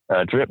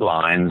drip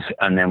lines,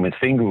 and then with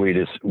finger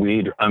weeders,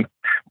 weed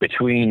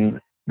between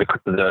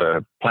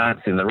the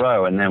plants in the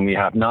row. And then we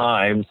have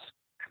knives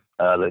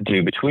that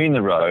do between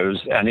the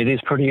rows, and it is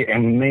pretty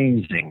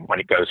amazing when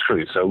it goes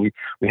through. So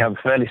we have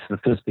fairly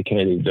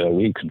sophisticated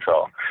weed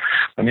control.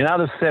 I mean, out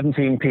of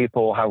 17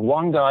 people, I have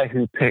one guy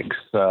who picks,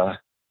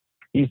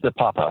 he's the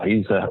papa.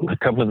 He's a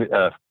couple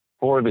of,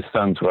 4 of his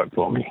sons work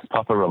for me,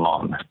 Papa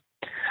Ramon.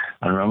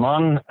 And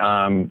Ramon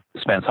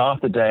spends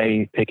half the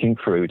day picking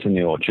fruit in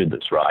the orchard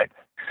that's ripe,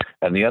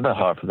 and the other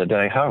half of the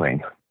day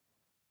hoeing.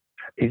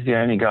 He's the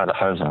only guy that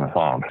hoes on the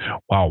farm.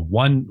 Wow,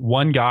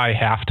 one guy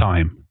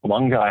half-time.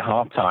 One guy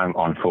half-time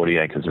on 40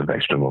 acres of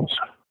vegetables.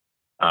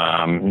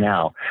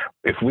 Now,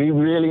 if we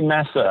really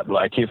mess up,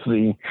 like if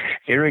the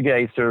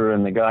irrigator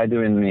and the guy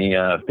doing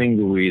the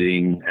finger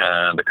weeding,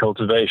 the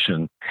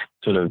cultivation,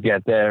 sort of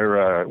get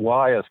their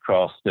wires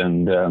crossed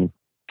and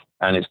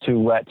it's too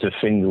wet to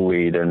finger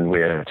weed and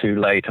we're too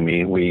late, I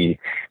mean, we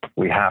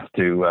have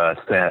to,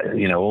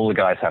 all the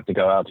guys have to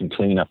go out and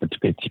clean up a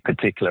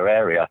particular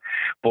area.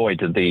 Boy,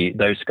 did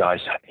those guys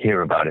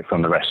hear about it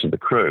from the rest of the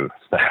crew.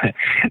 So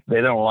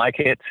they don't like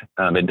it.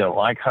 They don't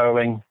like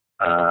hoeing.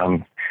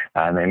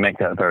 And they make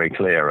that very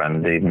clear.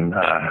 And even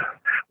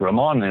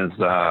Ramon is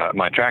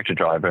my tractor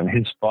driver, and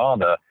his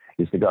father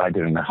is the guy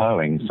doing the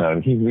hoeing. So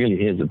he really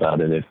hears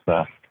about it if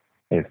the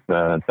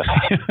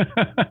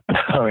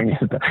hoeing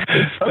is.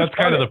 That's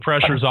kind of the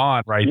pressure's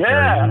on right there.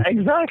 Yeah,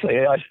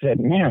 exactly. I said,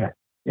 yeah.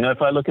 You know,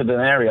 if I look at an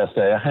area, I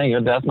say, hey,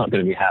 your dad's not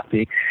going to be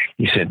happy.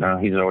 He said, no,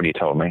 he's already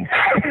told me.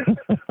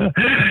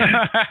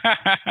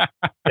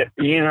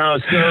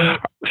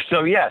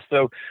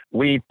 So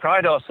we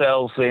pride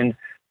ourselves in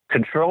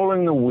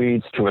controlling the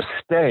weeds to a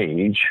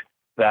stage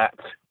that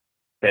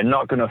they're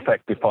not going to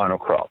affect the final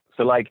crop.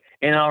 So like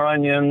in our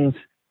onions,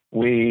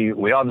 we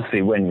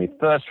obviously, when we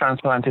first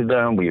transplanted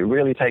them, we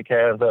really take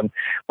care of them.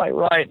 Like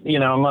a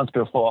month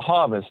before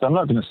harvest, I'm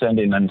not going to send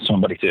in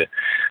somebody to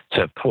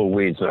pull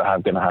weeds that are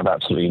going to have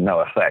absolutely no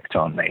effect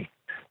on the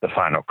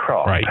final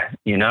crop. Right.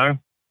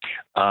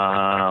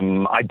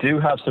 I do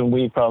have some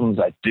weed problems.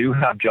 I do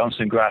have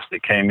Johnson grass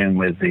that came in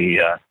with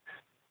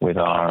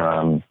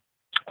our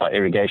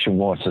irrigation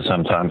water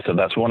sometimes. So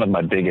that's one of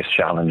my biggest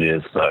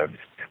challenges. So,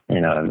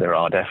 there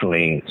are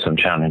definitely some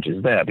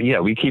challenges there. But yeah,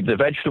 we keep the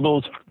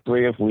vegetables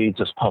free of weeds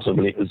as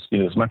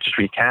much as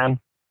we can.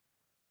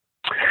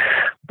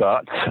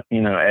 But,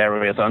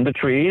 areas under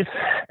trees,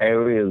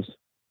 areas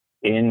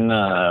in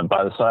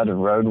by the side of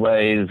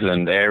roadways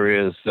and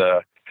areas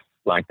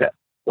like that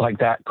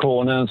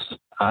corners,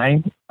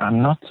 I'm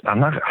not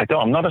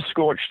a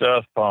scorched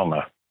earth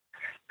farmer,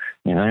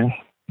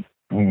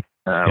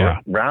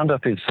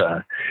 Roundup is,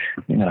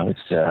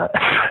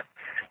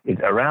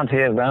 around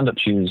here,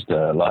 Roundup's used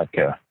like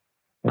there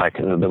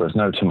was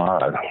no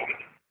tomorrow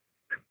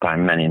by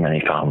many,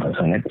 many farmers,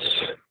 and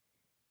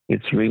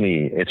it's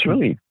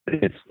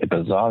a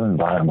bizarre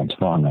environment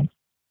farming.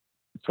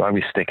 That's why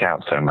we stick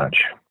out so much.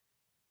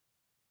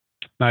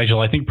 Nigel,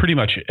 I think pretty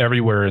much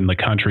everywhere in the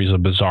country is a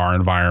bizarre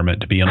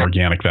environment to be an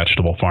organic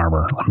vegetable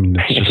farmer. I mean,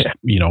 it's just,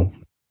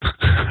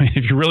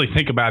 if you really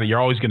think about it, you're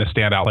always going to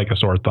stand out like a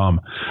sore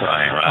thumb.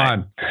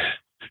 Right.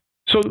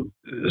 So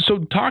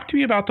talk to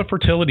me about the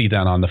fertility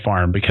then on the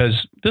farm,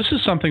 because this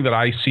is something that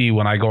I see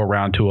when I go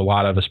around to a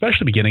lot of,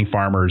 especially beginning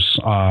farmers.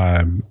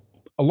 A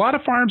lot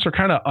of farms are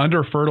kind of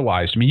under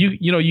fertilized. I mean,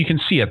 you can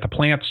see it. The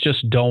plants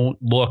just don't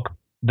look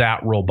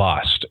that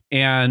robust.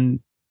 And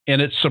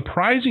it's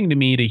surprising to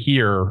me to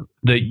hear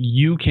that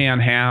you can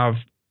have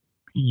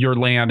your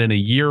land in a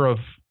year of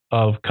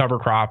cover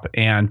crop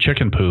and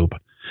chicken poop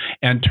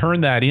and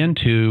turn that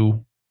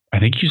into, I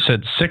think you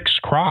said 6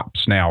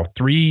 crops now,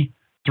 three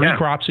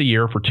crops a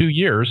year for 2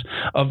 years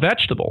of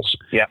vegetables.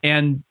 Yeah.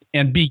 And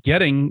be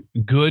getting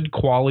good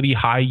quality,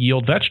 high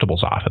yield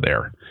vegetables off of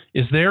there.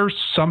 Is there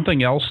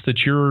something else that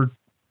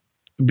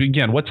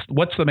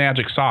what's the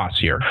magic sauce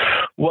here?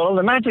 Well,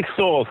 the magic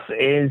sauce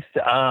is,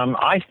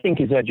 I think,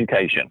 is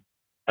education.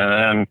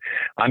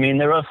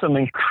 There are some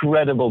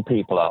incredible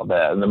people out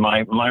there.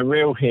 My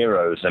real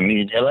heroes.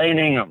 Elaine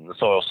Ingham, the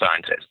soil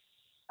scientist.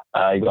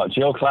 You got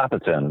Jill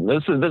Clapperton.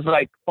 There's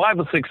like 5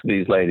 or 6 of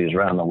these ladies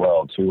around the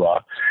world who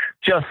are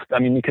just,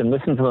 you can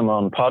listen to them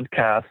on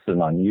podcasts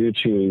and on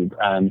YouTube,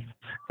 and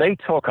they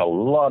talk a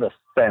lot of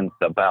sense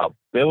about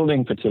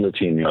building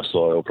fertility in your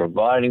soil,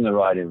 providing the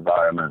right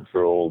environment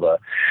for all the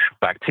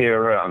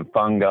bacteria and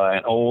fungi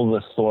and all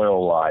the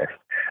soil life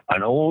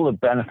and all the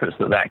benefits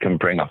that can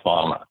bring a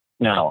farmer.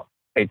 Now,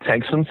 it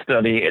takes some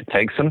study, it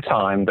takes some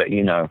time, but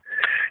you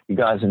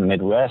guys in the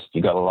Midwest,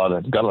 you got a lot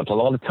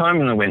of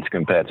time in the winter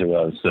compared to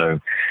us. So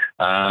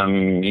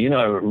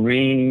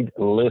read,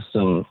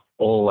 listen,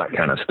 all that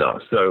kind of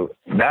stuff. So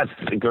that's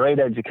a great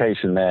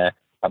education there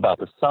about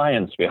the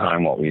science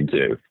behind what we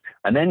do.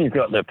 And then you've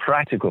got the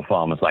practical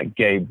farmers like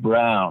Gabe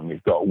Brown.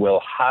 You've got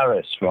Will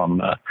Harris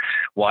from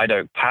White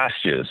Oak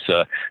Pastures.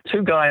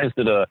 Two guys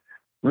that are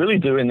really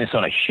doing this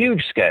on a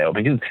huge scale,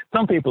 because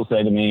some people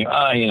say to me,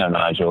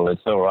 Nigel,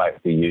 it's all right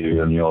for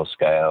you and your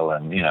scale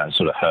and,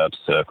 sort of herb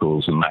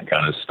circles and that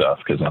kind of stuff,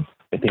 because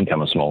I think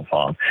I'm a small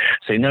farm.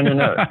 Say,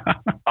 no.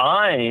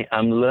 I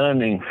am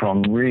learning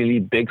from really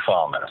big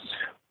farmers.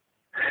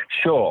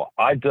 Sure,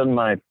 I've done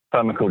my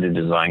permaculture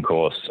design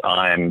course.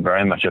 I'm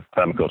very much a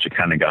permaculture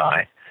kind of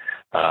guy,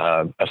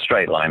 a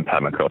straight line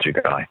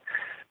permaculture guy.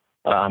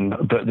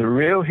 But the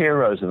real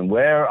heroes and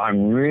where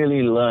I'm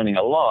really learning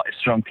a lot is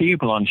from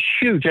people on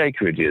huge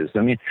acreages. I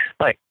mean,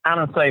 like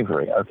Alan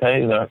Savory,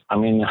 okay?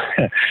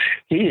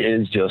 He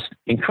is just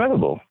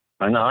incredible.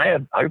 And I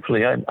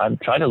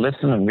try to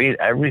listen and read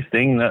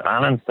everything that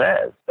Alan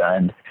says.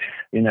 And,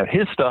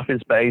 his stuff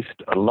is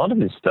based, a lot of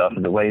his stuff,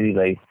 the way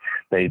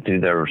they do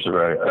their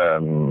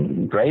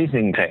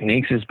grazing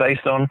techniques is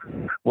based on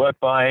work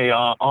by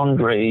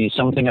Andre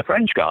something, a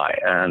French guy.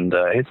 And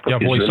his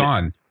book is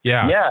Boisson.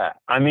 Yeah. Yeah.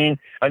 And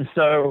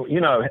so,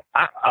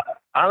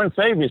 Alan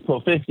Savory's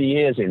put 50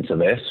 years into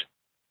this,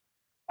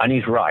 and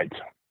he's right.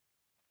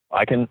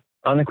 I can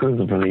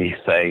unequivocally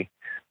say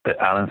that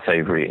Alan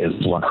Savory is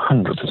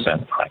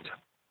 100% right.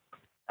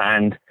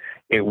 And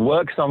it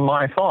works on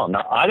my farm.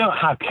 Now, I don't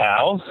have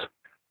cows.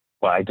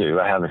 Well, I do.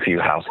 I have a few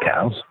house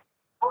cows.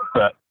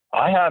 But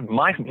I have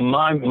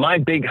my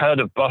big herd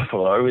of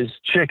buffalo is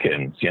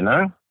chickens,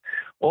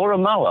 or a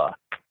mower.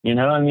 If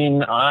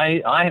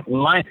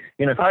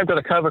I've got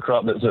a cover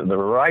crop that's at the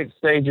right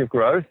stage of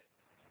growth,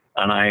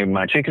 and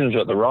my chickens are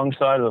at the wrong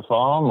side of the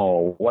farm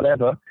or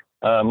whatever,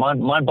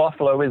 my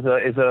buffalo is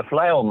a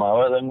flail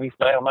mower. Then we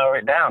flail mower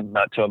it down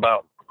to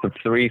about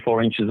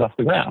 3-4 inches off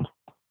the ground,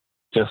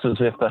 just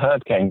as if the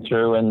herd came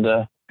through, and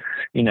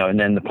and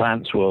then the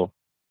plants will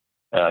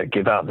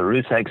give out the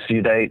root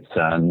exudates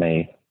and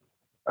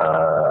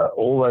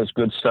all those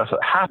good stuff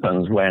that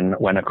happens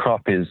when a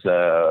crop is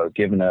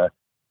given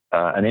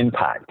an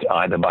impact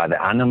either by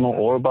the animal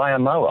or by a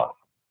mower.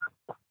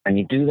 And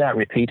you do that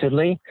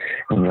repeatedly,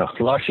 and you're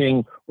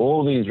flushing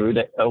all these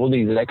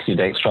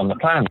exudates from the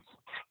plants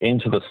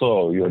into the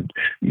soil.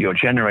 You're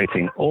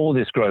generating all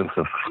this growth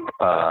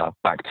of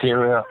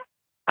bacteria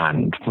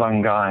and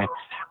fungi,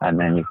 and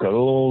then you've got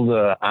all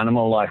the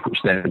animal life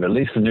which then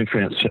release the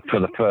nutrients for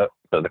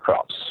the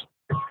crops.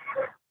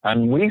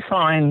 And we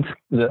find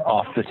that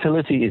our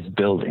fertility is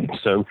building.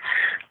 So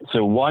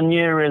 1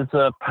 year is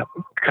a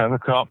cover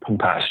crop and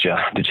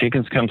pasture. The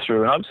chickens come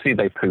through, and obviously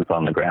they poop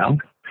on the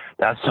ground.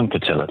 That's some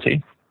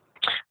fertility.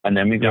 And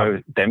then we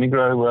grow.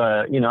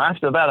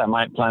 After that, I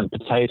might plant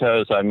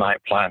potatoes. I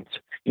might plant,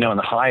 in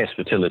the highest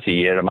fertility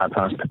year, I might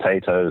plant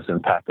potatoes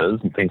and peppers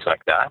and things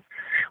like that,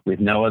 with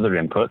no other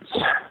inputs.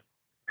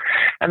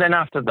 And then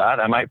after that,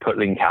 I might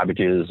put in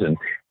cabbages and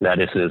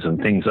lettuces and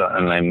things,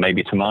 and then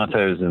maybe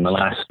tomatoes in the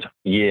last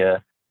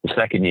year, the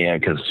second year,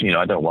 because,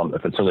 I don't want the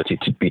fertility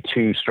to be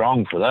too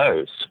strong for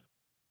those.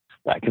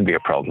 That can be a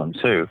problem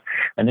too.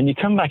 And then you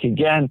come back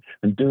again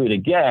and do it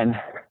again,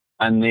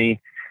 and the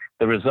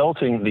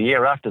resulting, the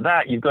year after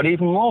that, you've got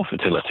even more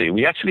fertility.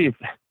 We're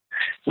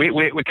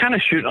kind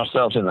of shooting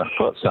ourselves in the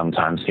foot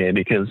sometimes here,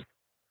 because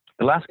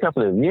the last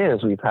couple of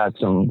years, we've had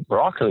some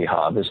broccoli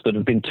harvests that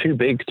have been too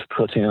big to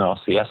put in our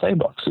CSA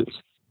boxes.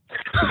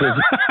 Because,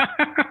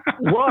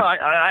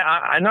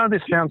 I know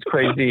this sounds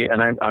crazy,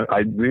 and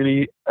I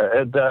really,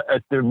 at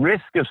the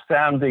risk of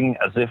sounding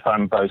as if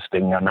I'm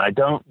boasting, and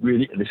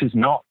this is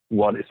not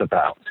what it's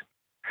about.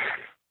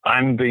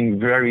 I'm being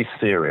very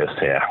serious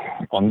here.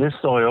 On this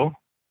soil,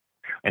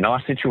 in our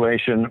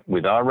situation,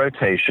 with our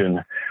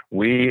rotation,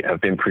 we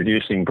have been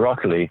producing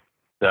broccoli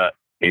that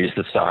is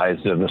the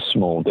size of a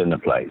small dinner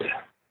plate.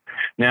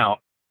 Now,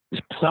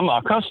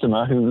 our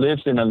customer who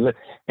lives in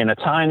a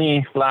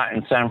tiny flat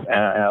in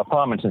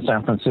apartment in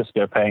San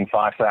Francisco, paying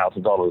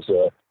 $5,000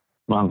 a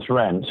month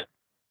rent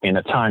in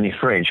a tiny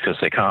fridge because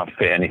they can't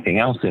fit anything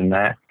else in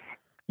there.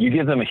 You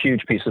give them a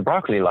huge piece of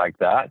broccoli like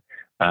that,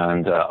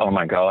 and oh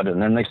my God!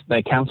 And then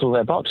they cancel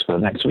their box for the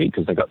next week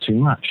because they got too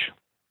much.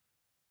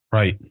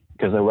 Right.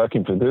 Because they're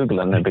working for Google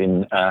and they've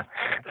been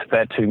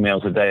fed 2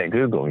 meals a day at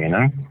Google.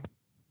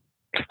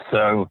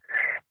 So,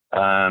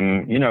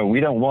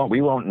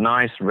 we want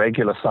nice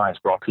regular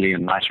sized broccoli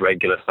and nice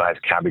regular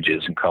sized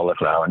cabbages and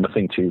cauliflower, and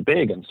nothing too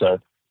big. And so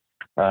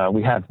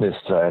we have this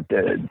the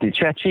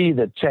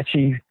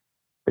Cecchi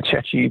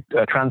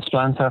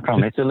transplanter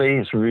from Italy.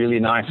 It's really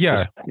nice.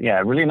 Yeah,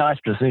 really nice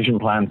precision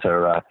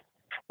planter,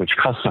 which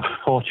costs a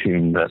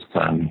fortune, but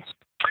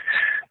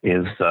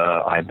is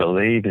I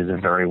believe is a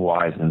very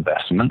wise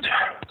investment.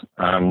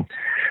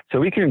 So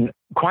we can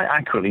quite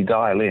accurately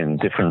dial in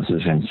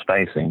differences in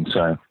spacing.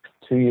 So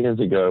 2 years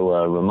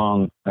ago,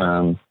 Ramon,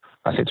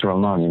 I said to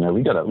Ramon,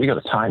 we got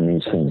to time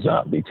these things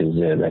up because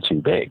they're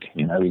too big.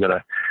 We got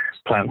to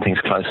plant things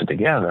closer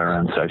together.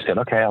 And so he said,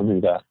 okay, I'll do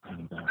that.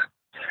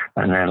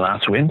 And then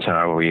last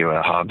winter we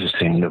were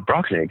harvesting the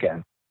broccoli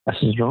again. I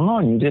says,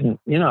 Ramon, you didn't,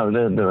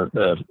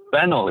 the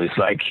fennel is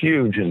like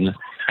huge. And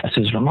I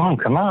says, Ramon,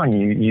 come on,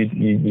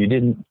 you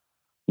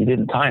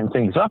didn't tighten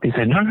things up. He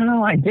said,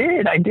 no, I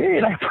did.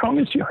 I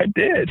promise you I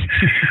did.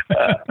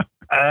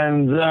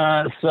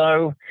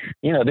 So,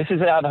 this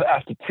is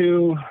after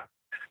two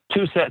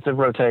sets of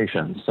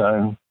rotations.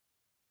 So,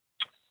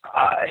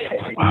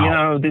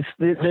 wow.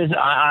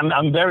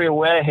 I'm very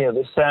aware here.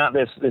 This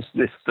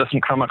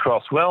doesn't come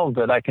across well,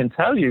 but I can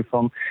tell you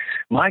from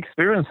my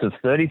experience of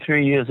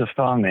 33 years of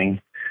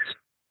farming,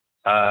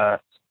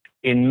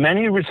 in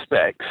many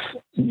respects,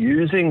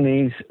 using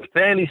these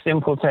fairly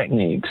simple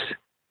techniques,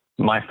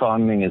 my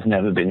farming has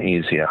never been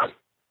easier.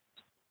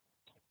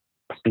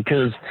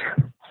 Because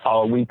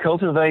we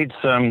cultivate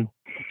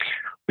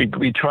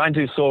we try and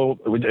do soil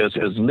with as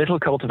little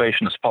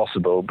cultivation as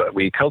possible, but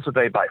we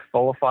cultivate by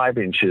 4 or 5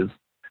 inches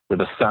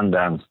with a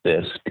Sundance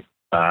disc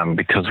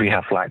because we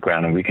have flat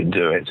ground and we can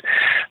do it.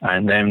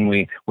 And then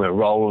we're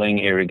rolling,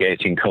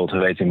 irrigating,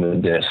 cultivating with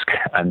a disc.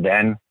 And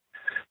then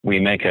we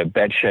make a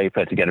bed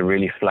shaper to get a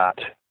really flat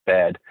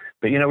bed.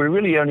 But, we're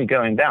really only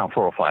going down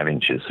 4 or 5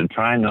 inches and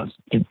trying not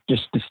to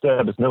just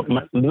disturb as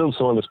little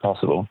soil as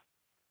possible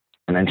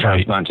and then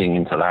transplanting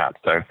into that.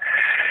 So,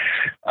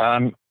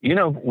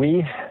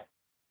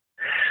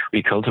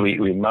 we cultivate,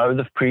 we mow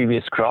the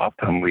previous crop,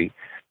 and we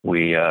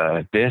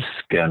disc,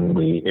 and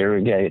we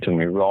irrigate, and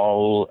we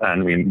roll,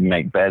 and we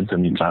make beds,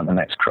 and we plant the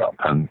next crop,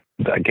 and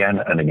again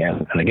and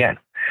again and again.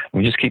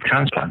 We just keep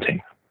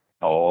transplanting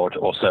or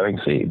sowing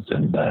seeds,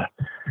 and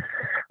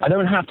I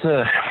don't have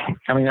to.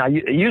 I mean, I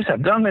used to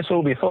have done this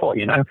all before.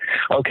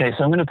 Okay,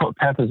 so I'm going to put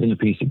peppers in a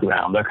piece of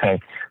ground. Okay,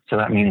 so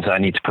that means I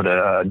need to put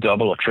a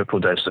double or triple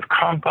dose of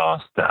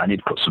compost. I need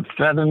to put some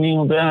feather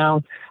meal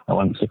down.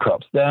 Once the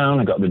crop's down,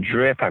 I've got the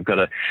drip. I've got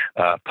to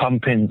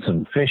pump in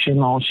some fish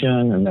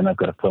emulsion, and then I've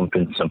got to pump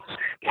in some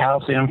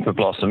calcium for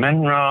blossom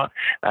end rot.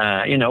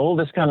 All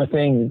this kind of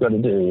thing you've got to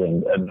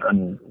do,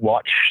 and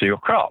watch your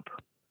crop.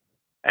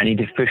 Any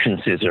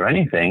deficiencies or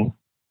anything,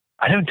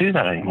 I don't do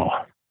that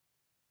anymore.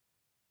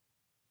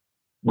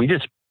 We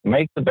just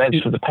make the beds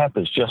for the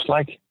peppers just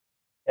like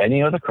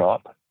any other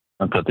crop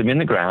and put them in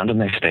the ground, and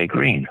they stay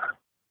green.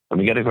 And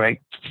we get a great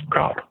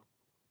crop.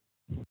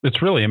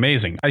 It's really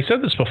amazing. I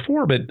said this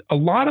before, but a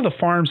lot of the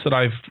farms that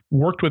I've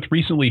worked with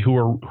recently who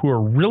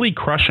are really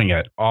crushing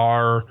it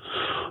are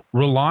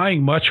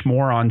relying much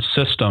more on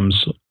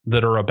systems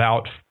that are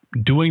about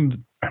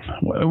doing,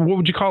 what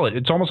would you call it?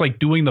 It's almost like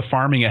doing the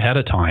farming ahead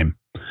of time.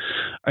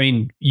 I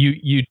mean,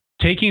 you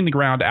taking the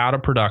ground out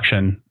of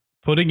production,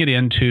 putting it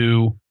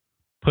into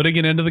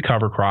the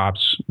cover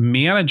crops,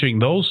 managing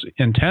those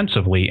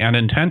intensively and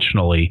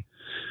intentionally,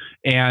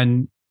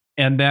 and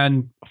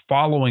then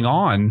following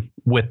on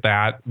with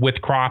that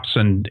with crops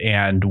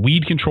and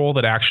weed control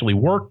that actually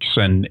works.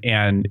 And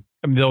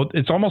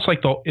it's almost like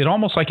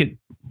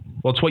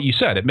it's what you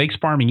said. It makes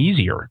farming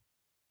easier,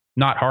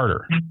 not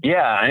harder.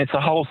 Yeah, and it's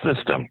a whole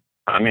system.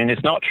 I mean,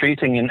 it's not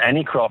treating in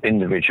any crop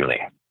individually.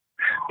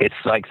 It's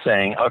like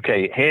saying,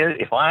 okay, here,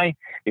 if I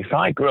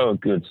grow a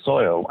good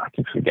soil, I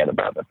can forget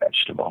about the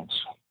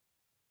vegetables.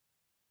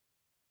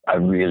 I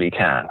really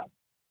can.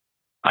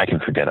 I can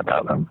forget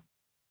about them.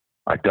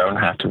 I don't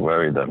have to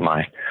worry that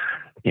my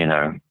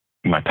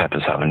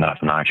peppers have enough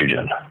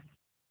nitrogen.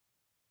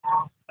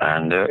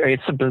 And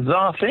it's a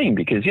bizarre thing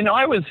because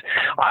I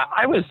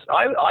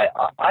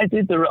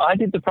did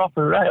the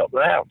proper route.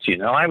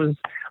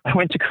 I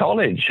went to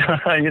college.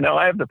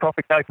 I have the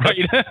proper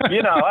calculation.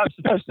 I'm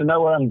supposed to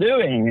know what I'm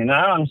doing.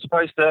 I'm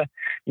supposed to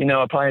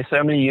apply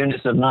so many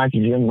units of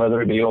nitrogen, whether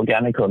it be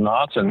organic or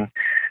not,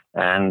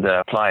 and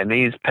apply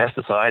these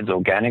pesticides,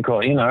 organic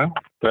or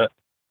But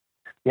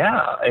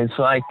yeah, it's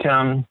like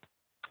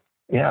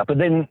but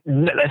then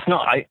let's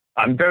not.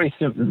 I'm very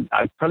simple.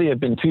 I probably have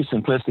been too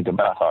simplistic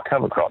about our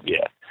cover crop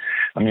yet.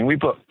 I mean, we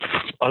put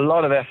a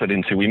lot of effort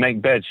into. We make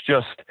beds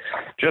just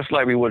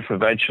like we would for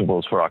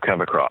vegetables for our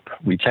cover crop.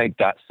 We take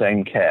that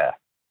same care.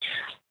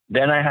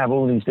 Then I have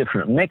all these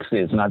different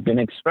mixes, and I've been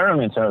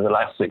experimenting over the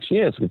last 6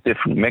 years with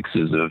different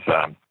mixes of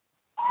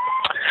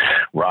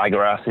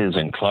ryegrasses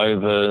and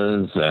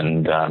clovers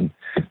and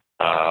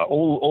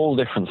all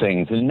different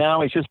things. And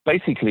now it's just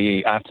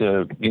basically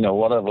after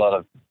what a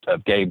lot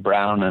of Gabe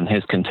Brown and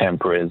his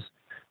contemporaries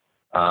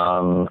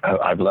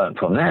I've learned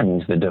from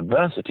them is the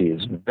diversity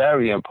is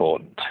very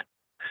important.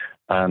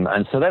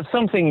 And so that's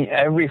something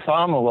every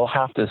farmer will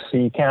have to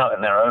seek out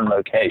in their own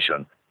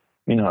location.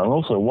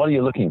 Also, what are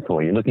you looking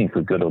for? You're looking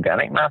for good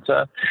organic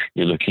matter.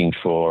 You're looking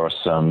for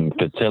some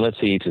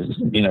fertility to,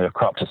 a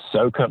crop to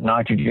soak up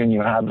nitrogen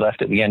you have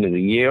left at the end of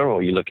the year,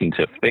 or you're looking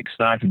to fix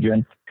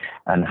nitrogen.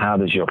 And how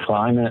does your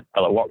climate,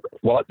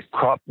 what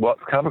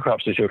cover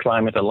crops does your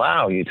climate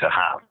allow you to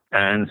have?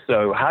 And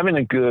so having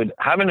a good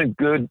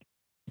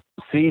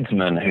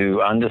seedsman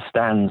who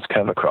understands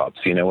cover crops,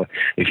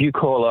 if you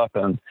call up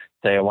and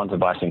say, I want to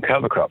buy some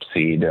cover crop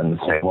seed, and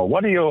say, well,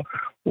 what are you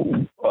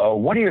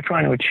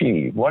trying to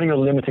achieve? What are your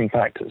limiting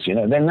factors?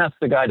 Then that's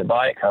the guy to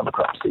buy a cover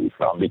crop seed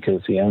from,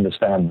 because he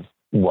understands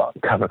what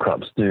cover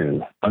crops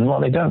do and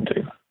what they don't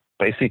do.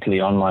 Basically,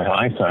 on my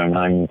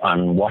iPhone,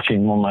 I'm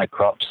watching all my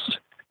crops,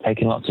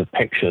 taking lots of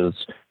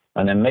pictures,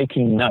 and then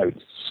making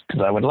notes,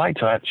 because I would like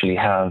to actually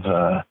have,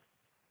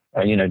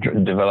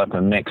 develop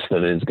a mix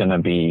that is going to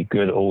be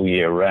good all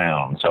year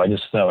round. So I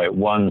just sow it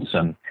once,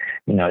 and,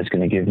 it's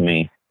going to give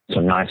me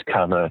some nice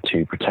cover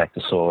to protect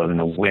the soil in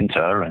the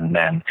winter. And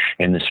then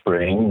in the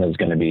spring, there's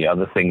going to be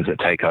other things that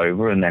take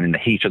over. And then in the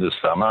heat of the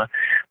summer,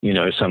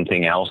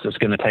 something else that's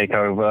going to take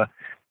over.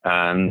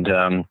 And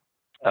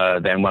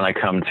then when I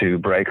come to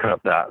break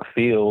up that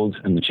field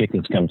and the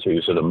chickens come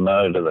to sort of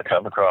murder the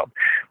cover crop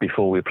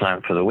before we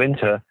plant for the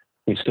winter,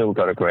 we've still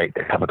got a great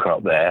cover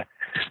crop there,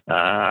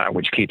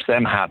 which keeps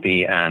them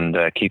happy and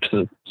keeps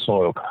the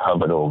soil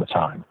covered all the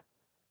time.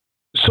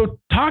 So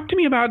talk to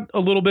me a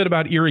little bit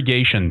about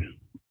irrigation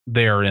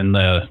there in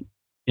the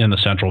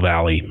Central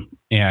Valley.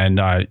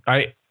 And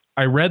I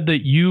read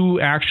that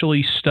you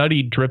actually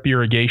studied drip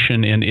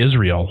irrigation in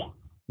Israel,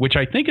 which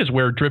I think is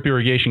where drip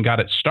irrigation got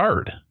its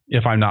start,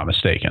 if I'm not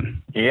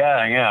mistaken.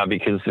 Yeah,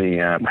 because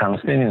the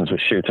Palestinians were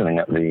shooting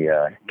at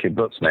the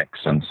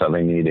kibbutzniks, and so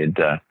they needed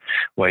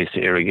ways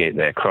to irrigate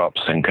their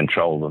crops and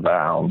control the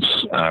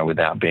valves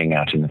without being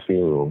out in the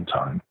field all the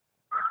time.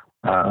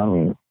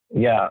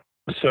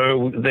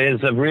 So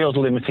there's a real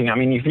limiting. I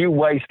mean, if you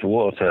waste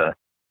water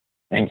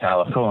in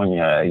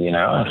California,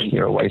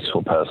 you're a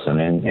wasteful person.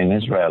 In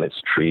Israel,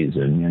 it's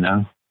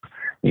treason,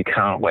 You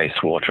can't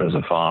waste water as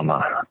a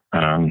farmer.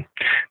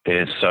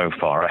 They're so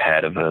far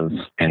ahead of us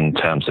in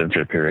terms of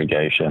drip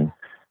irrigation.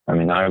 I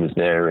mean, I was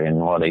there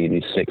in,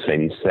 86,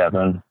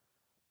 87.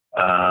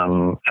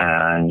 And,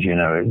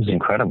 it was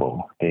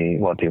incredible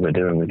what they were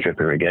doing with drip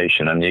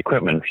irrigation, and the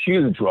equipment,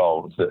 huge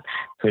rolls that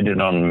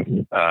fitted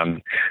on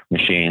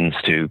machines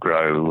to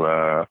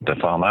grow the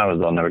farm I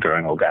was on. They were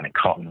growing organic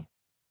cotton,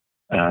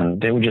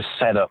 and they were just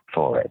set up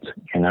for it,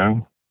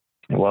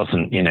 It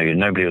wasn't,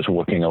 nobody was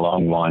walking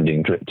along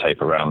winding drip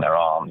tape around their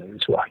arm.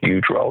 These were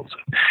huge rolls of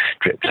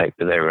drip tape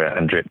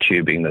and drip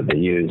tubing that they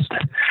used.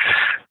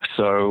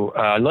 So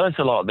I learned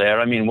a lot there.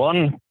 I mean,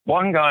 one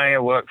guy I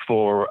worked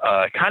for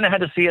kind of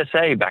had a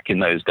CSA back in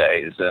those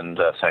days. And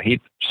so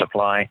he'd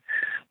supply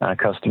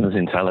customers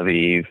in Tel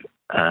Aviv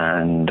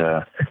and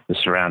the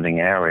surrounding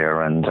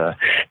area. And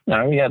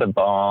he had a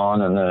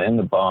barn, and in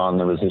the barn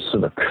there was this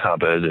sort of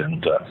cupboard.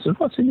 And I said,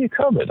 "What's in your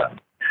cupboard?"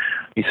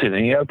 He said,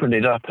 and he opened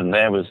it up, and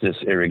there was this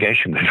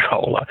irrigation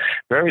controller,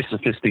 very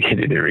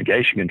sophisticated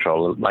irrigation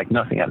controller, like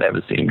nothing I'd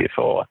ever seen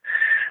before.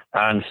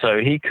 And so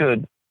he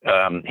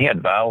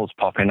had valves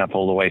popping up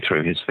all the way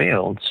through his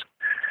fields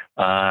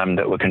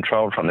that were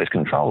controlled from this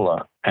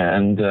controller.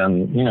 And,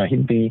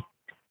 he'd be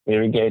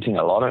irrigating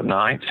a lot at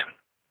night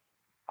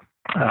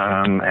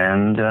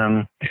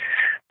and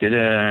did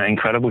an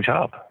incredible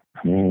job.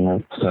 I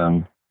mean,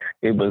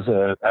 it was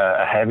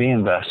a heavy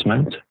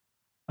investment.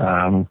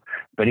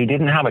 But he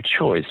didn't have a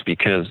choice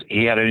because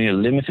he had only a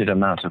limited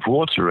amount of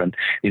water, and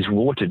his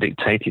water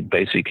dictated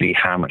basically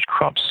how much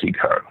crops he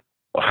grew,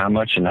 or how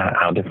much and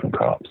how different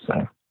crops.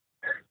 So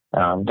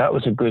that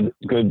was a good.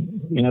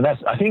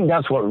 I think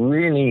that's what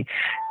really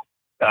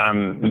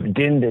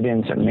dinned it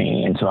into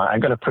me. I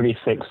got a pretty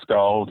fixed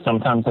goal.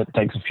 Sometimes it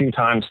takes a few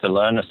times to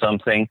learn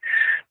something,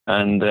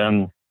 and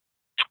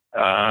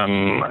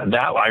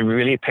that I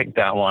really picked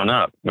that one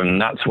up,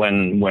 and that's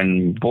when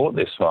we bought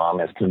this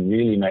farm, is to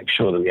really make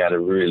sure that we had a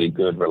really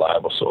good,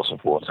 reliable source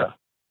of water.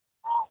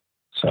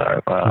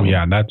 So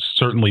and that's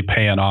certainly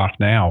paying off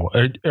now.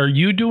 Are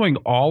you doing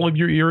all of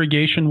your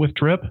irrigation with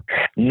drip?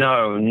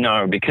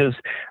 No, because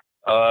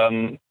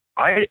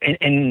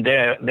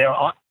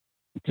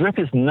drip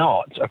is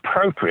not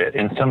appropriate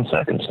in some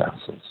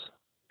circumstances.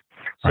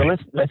 So right.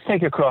 let's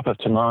take a crop of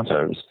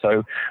tomatoes.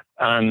 So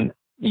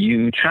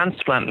you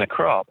transplant the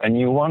crop, and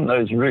you want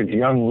those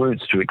young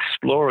roots to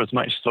explore as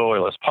much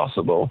soil as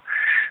possible,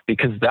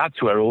 because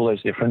that's where all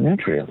those different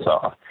nutrients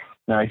are.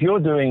 Now, if you're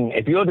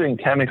doing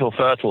chemical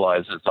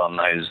fertilizers on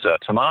those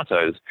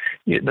tomatoes,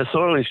 the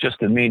soil is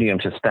just a medium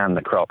to stand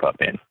the crop up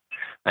in,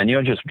 and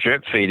you're just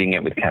drip feeding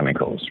it with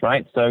chemicals,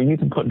 right? So you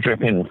can put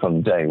drip in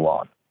from day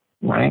one,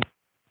 right?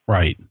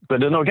 Right.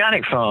 But an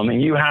organic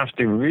farming, you have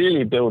to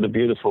really build a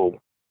beautiful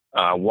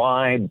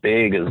wide,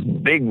 big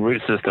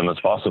root system as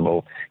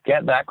possible,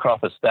 get that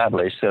crop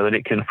established so that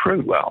it can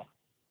fruit well.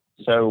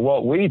 So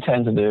what we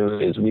tend to do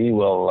is we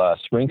will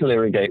sprinkle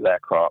irrigate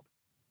that crop.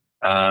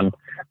 And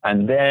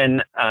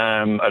then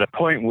at a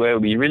point where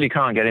we really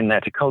can't get in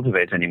there to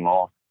cultivate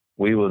anymore,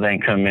 we will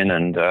then come in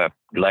and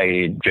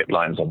lay drip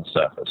lines on the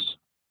surface.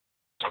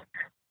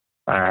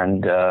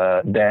 And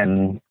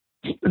then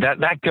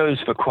that goes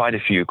for quite a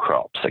few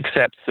crops,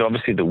 except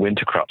obviously the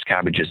winter crops,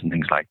 cabbages and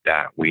things like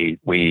that. We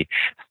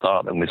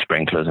start them with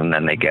sprinklers, and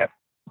then they get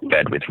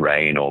fed with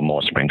rain, or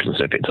more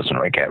sprinklers if it doesn't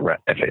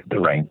the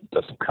rain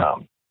doesn't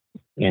come.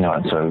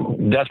 So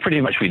that's pretty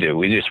much we do.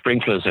 We do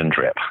sprinklers and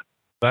drip.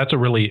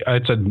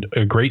 It's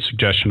a great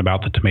suggestion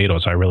about the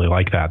tomatoes. I really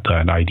like that,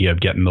 an idea of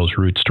getting those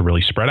roots to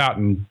really spread out.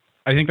 And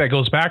I think that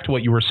goes back to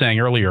what you were saying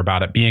earlier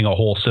about it being a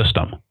whole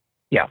system.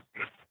 Yeah.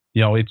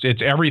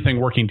 it's everything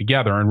working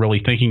together, and really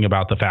thinking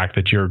about the fact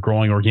that you're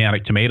growing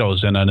organic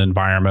tomatoes in an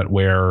environment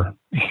where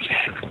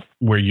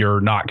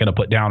you're not going to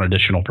put down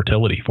additional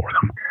fertility for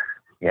them.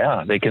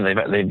 Yeah,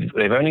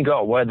 they've only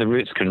got where the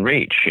roots can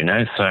reach,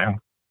 so,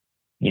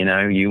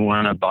 you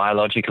want a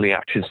biologically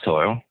active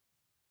soil.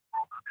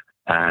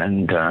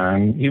 And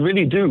you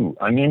really do.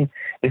 I mean,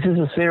 this is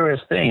a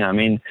serious thing. I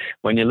mean,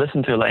 when you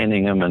listen to Elaine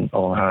Ingham and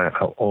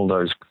all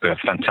those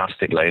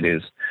fantastic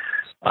ladies,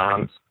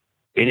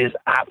 it is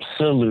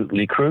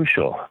absolutely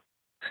crucial,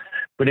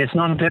 but it's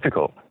not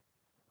difficult.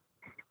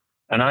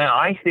 And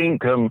I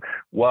think,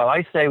 while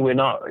I say we're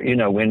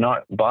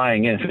not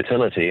buying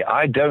infertility,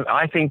 I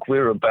think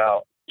we're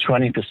about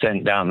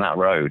 20% down that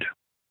road.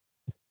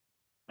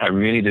 I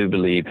really do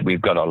believe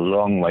we've got a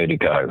long way to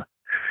go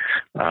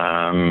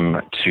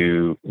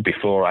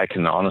before I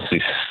can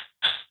honestly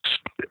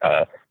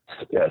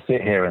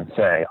sit here and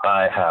say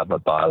I have a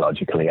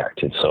biologically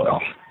active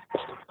soil,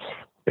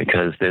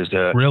 because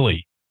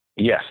Really?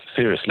 Yes,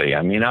 seriously.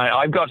 I mean,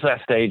 I've got to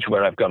that stage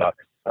where I've got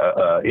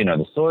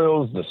the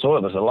soil,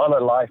 there's a lot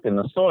of life in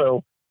the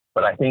soil,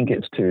 but I think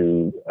it's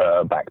too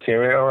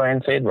bacteria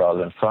oriented rather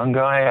than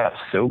fungi. I've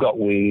still got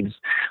weeds,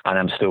 and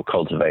I'm still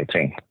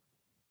cultivating.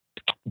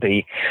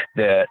 The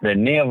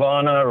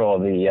nirvana, or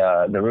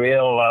the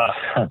real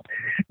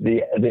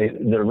the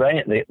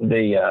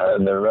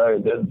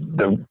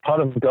pot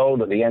of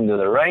gold at the end of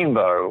the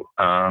rainbow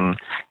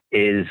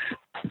is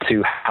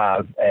to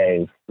have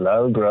a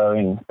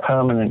slow-growing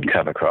permanent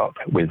cover crop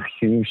with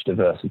huge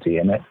diversity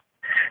in it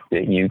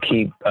that you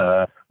keep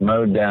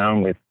mowed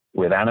down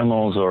with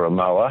animals or a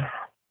mower.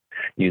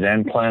 You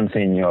then plant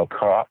in your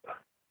crop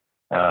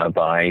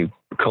by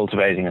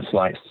cultivating a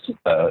slight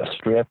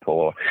strip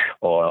or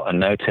a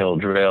no-till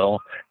drill.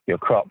 Your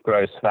crop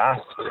grows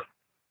fast.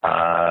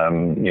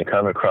 Your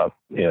cover crop,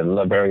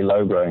 very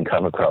low-growing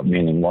cover crop,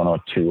 meaning 1 or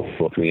 2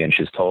 or 3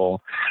 inches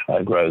tall,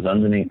 grows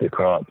underneath the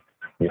crop.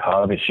 You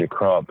harvest your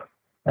crop,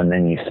 and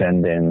then you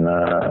send in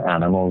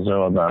animals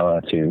or a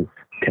mower to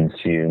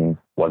consume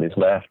what is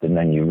left, and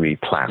then you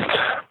replant.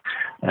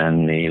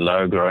 And the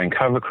low-growing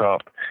cover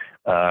crop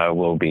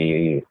will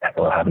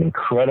have an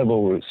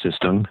incredible root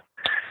system.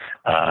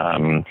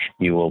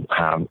 You will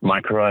have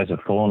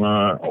mycorrhizal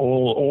fauna.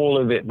 All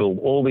of it will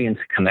all be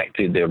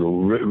interconnected. The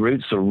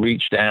roots will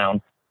reach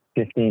down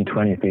 15,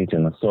 20 feet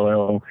in the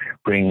soil,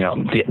 bringing up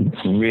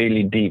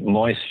really deep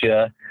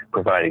moisture,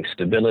 providing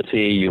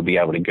stability. You'll be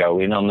able to go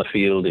in on the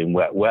field in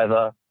wet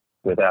weather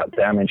without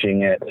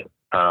damaging it.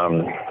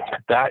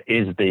 That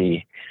is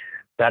the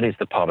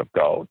pot of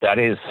gold. That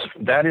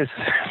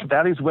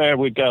is where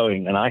we're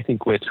going, and I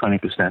think we're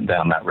 20%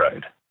 down that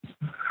road.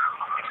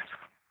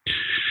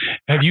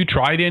 Have you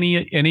tried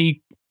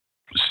any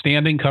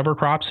standing cover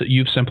crops that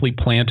you've simply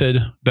planted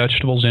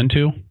vegetables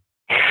into?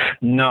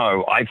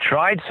 No, I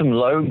tried some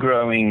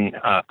low-growing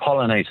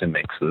pollinator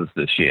mixes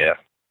this year,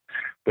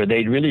 but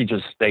they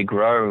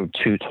grow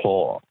too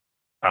tall.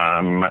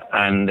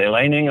 And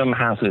Elaine Ingham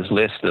has this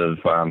list of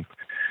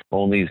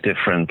all these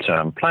different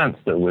plants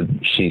that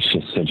she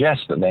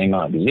suggests that they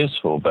might be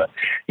useful, but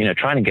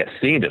trying to get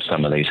seed of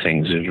some of these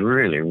things is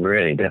really,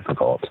 really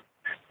difficult.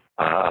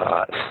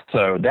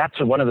 So that's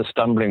one of the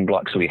stumbling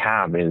blocks we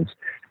have, is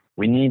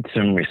we need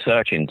some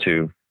research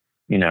into,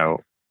 to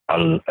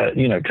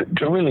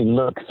really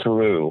look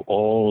through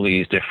all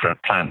these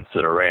different plants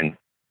that are in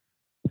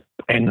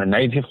the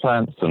native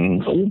plants,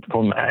 and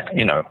from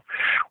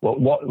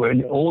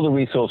all the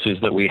resources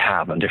that we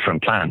have on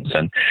different plants,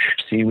 and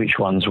see which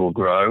ones will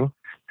grow.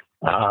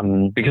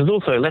 Because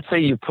also, let's say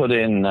you put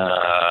in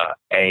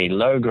a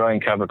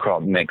low-growing cover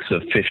crop mix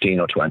of 15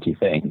 or 20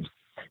 things.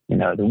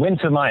 The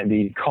winter might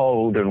be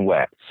cold and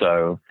wet,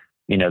 so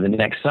the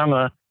next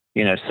summer,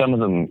 some of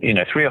them,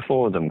 3 or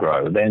 4 of them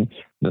grow. Then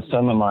the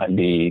summer might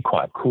be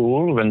quite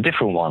cool, and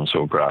different ones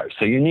will grow.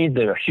 So you need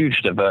a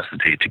huge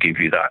diversity to give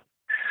you that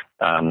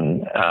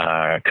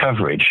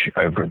coverage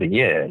over the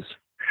years.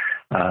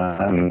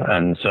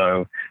 And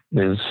so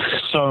there's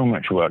so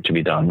much work to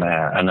be done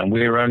there, and then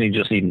we're only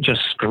just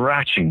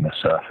scratching the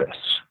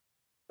surface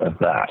of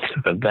that.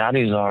 But that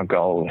is our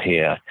goal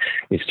here,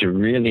 is to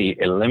really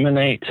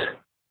eliminate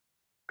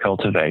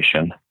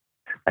cultivation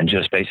and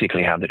just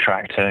basically have the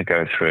tractor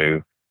go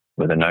through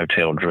with a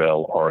no-till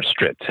drill or a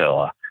strip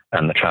tiller,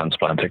 and the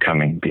transplanter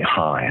coming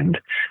behind,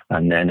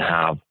 and then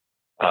have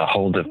a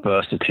whole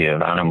diversity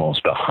of animals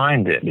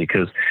behind it.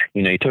 Because,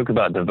 you talk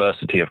about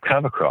diversity of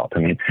cover crop. I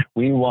mean,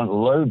 we want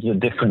loads of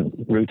different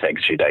root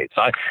exudates.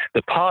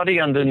 The party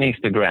underneath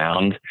the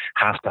ground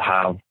has to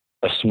have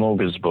a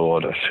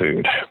smorgasbord of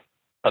food.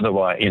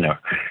 Otherwise,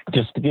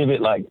 just to give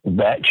it like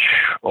vetch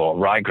or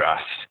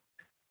ryegrass,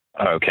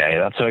 okay,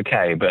 that's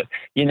okay. But,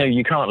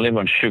 you can't live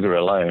on sugar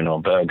alone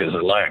or burgers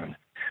alone.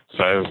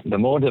 So the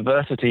more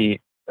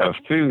diversity of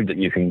food that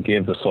you can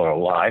give the soil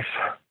life,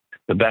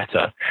 the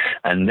better.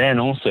 And then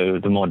also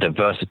the more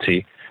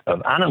diversity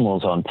of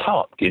animals on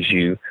top gives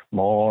you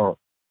more,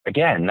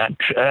 again, that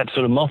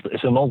sort of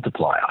it's a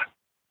multiplier.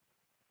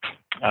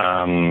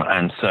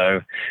 And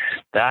so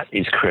that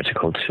is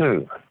critical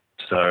too.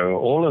 So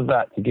all of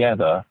that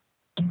together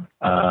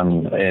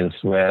is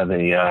where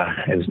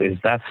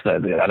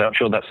I'm not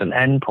sure that's an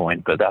end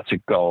point, but that's a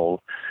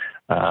goal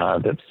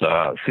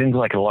that seems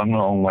like a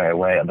long way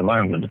away at the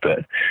moment,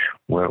 but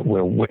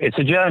it's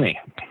a journey.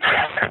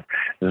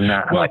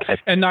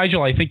 And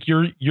Nigel, I think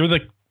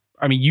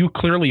you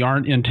clearly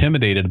aren't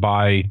intimidated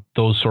by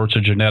those sorts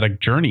of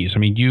genetic journeys. I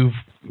mean,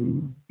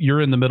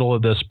 you're in the middle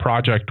of this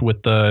project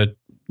with the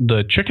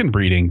chicken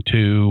breeding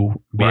to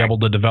be able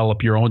to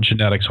develop your own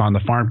genetics on the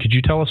farm. Could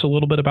you tell us a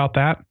little bit about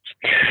that?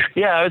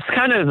 Yeah, it's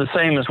kind of the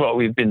same as what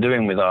we've been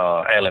doing with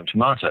our heirloom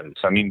tomatoes.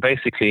 I mean,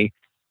 basically,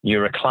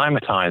 you're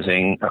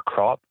acclimatizing a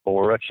crop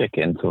or a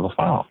chicken to the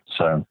farm.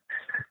 So,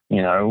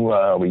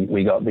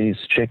 we got these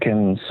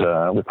chickens.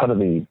 We're part of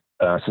the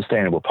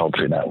Sustainable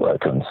Poultry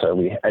Network, and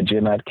so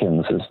Jim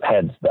Adkins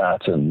heads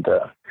that, and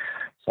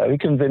so he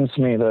convinced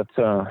me that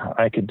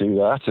I could do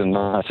that, and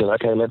I said,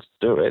 okay, let's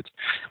do it.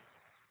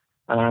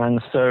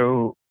 And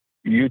so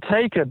you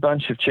take a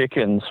bunch of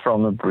chickens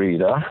from a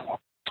breeder,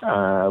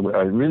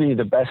 really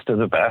the best of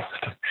the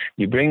best.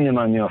 You bring them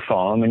on your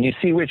farm, and you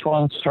see which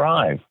ones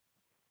thrive.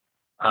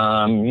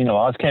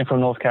 Ours came from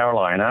North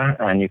Carolina,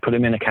 and you put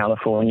them in a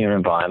California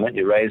environment,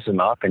 you raise them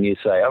up, and you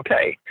say,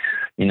 okay,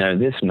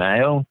 this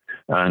male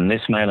and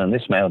this male and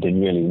this male did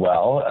really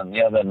well, and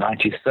the other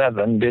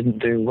 97 didn't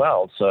do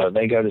well, so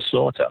they go to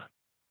slaughter.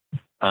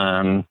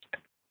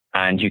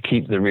 And you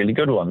keep the really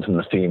good ones, and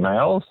the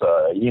females,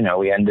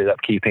 we ended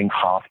up keeping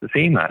half the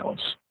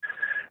females.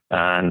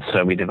 And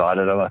so we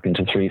divided them up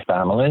into 3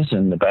 families,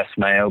 and the best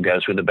male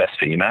goes with the best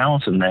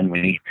females. And then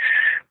we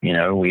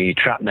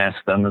trap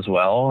nest them as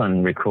well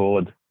and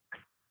record,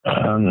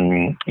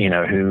 who's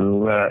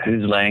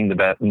laying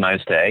the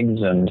most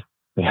eggs. And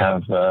we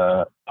have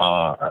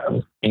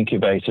our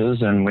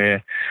incubators, and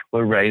we're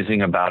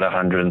raising about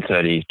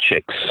 130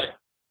 chicks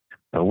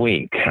a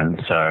week. And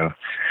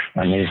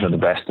these are the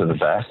best of the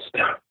best.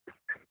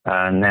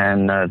 And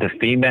then the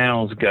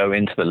females go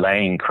into the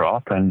laying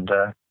crop, and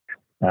the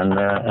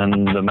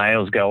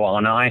males go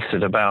on ice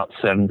at about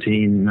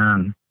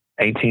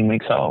 18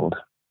 weeks old.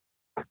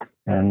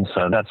 And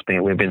so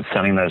we've been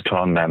selling those to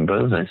our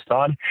members. And it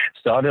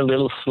started a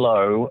little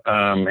slow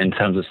in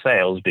terms of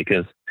sales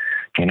because,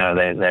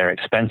 they're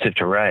expensive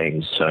to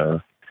raise.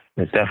 So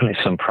there's definitely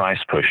some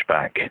price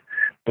pushback.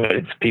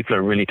 But people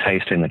are really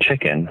tasting the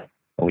chicken.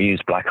 We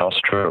use black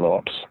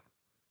Australorps.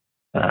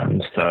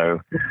 So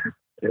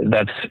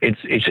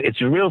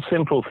it's a real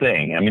simple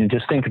thing. I mean,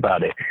 just think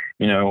about it.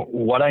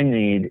 What I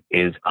need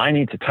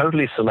to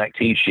totally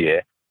select each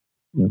year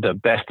the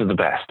best of the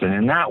best. And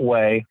in that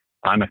way,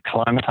 I'm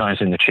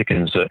acclimatizing the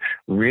chickens that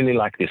really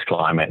like this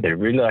climate. They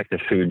really like the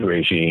food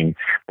regime.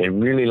 They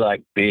really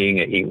like being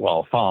at Eat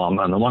Well Farm.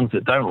 And the ones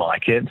that don't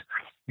like it,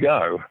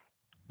 go,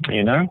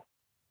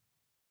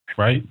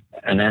 Right.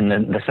 And then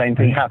the same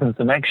thing happens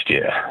the next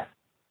year,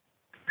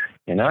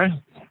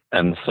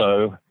 And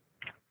so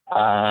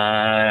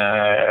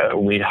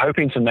we're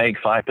hoping to make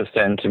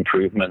 5%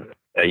 improvement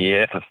a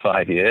year for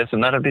 5 years,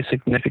 and that'll be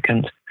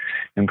significant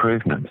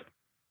improvement.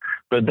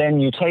 But then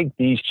you take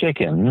these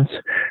chickens,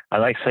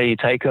 like say you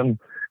take them,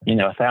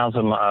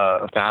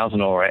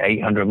 1,000 or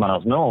 800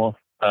 miles north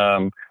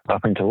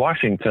up into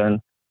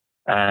Washington,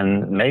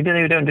 and maybe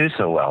they don't do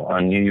so well,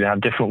 and you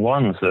have different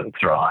ones that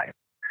thrive.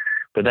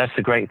 But that's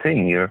the great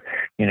thing. You're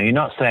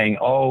not saying,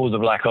 oh, the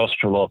Black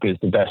Australorp is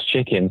the best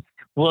chicken.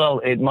 Well,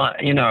 it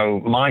might,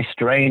 my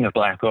strain of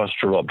Black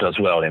Australorp does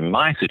well in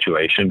my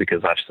situation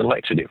because I've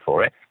selected it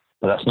for it.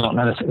 But that's not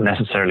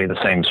necessarily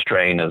the same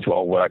strain as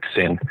what works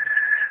in,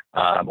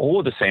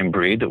 or the same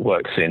breed that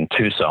works in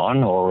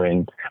Tucson or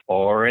in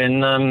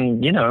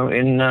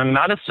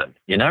Madison,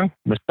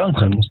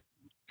 Wisconsin.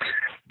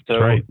 So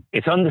right.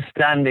 It's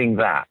understanding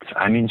that.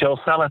 I mean, Joel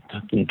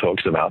Salatin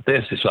talks about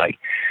this. It's like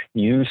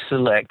you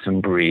select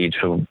and breed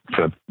for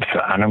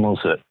animals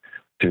that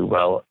do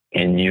well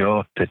in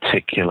your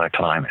particular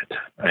climate,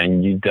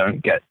 and you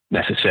don't get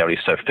necessarily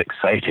so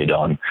fixated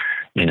on,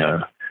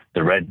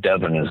 the Red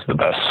Devon is the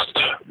best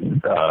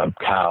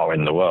cow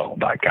in the world,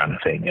 that kind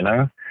of thing,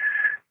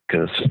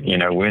 because,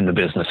 we're in the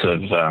business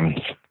of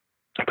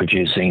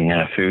producing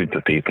food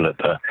for people at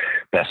the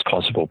best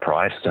possible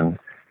price and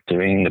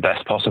doing the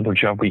best possible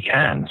job we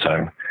can.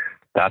 So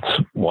that's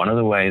one of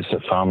the ways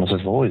that farmers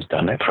have always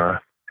done it for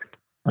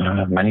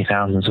many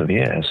thousands of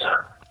years.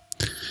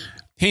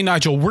 Hey,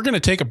 Nigel, we're going to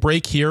take a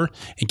break here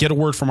and get a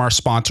word from our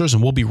sponsors,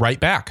 and we'll be right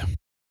back.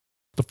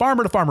 The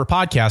Farmer to Farmer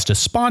podcast is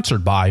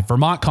sponsored by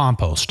Vermont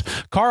Compost.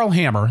 Carl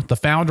Hammer, the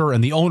founder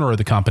and the owner of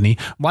the company,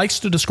 likes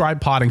to describe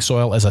potting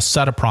soil as a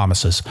set of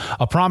promises.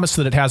 A promise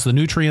that it has the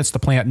nutrients the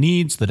plant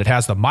needs, that it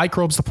has the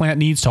microbes the plant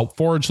needs to help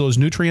forage those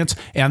nutrients,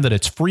 and that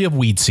it's free of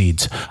weed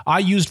seeds. I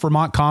used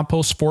Vermont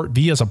Compost Fort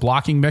V as a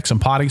blocking mix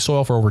and potting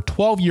soil for over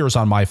 12 years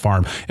on my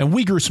farm, and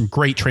we grew some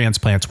great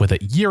transplants with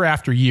it year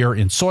after year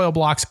in soil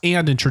blocks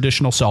and in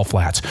traditional cell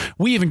flats.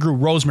 We even grew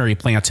rosemary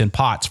plants in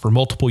pots for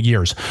multiple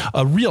years.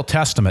 A real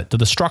testament to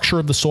the structure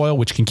of the soil,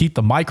 which can keep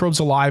the microbes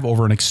alive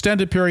over an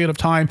extended period of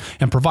time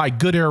and provide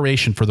good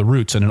aeration for the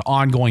roots on an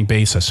ongoing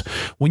basis.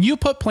 When you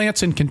put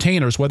plants in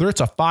containers, whether it's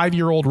a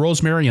 5-year-old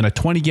rosemary in a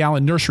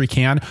 20-gallon nursery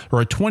can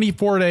or a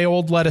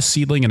 24-day-old lettuce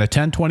seedling in a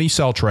 1020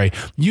 cell tray,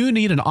 you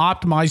need an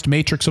optimized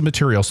matrix of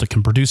materials that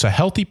can produce a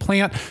healthy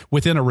plant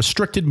within a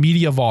restricted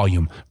media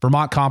volume.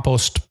 Vermont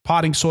Compost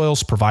potting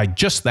soils provide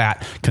just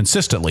that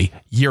consistently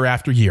year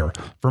after year.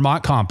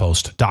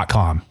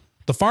 VermontCompost.com.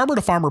 The Farmer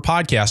to Farmer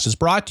podcast is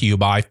brought to you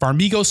by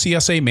Farmigo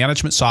CSA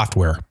Management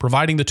Software,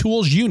 providing the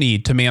tools you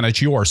need to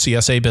manage your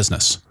CSA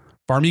business.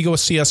 Farmigo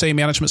CSA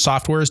management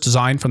software is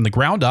designed from the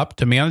ground up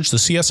to manage the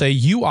CSA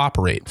you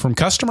operate, from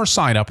customer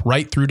sign-up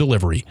right through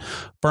delivery.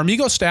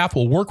 Farmigo staff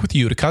will work with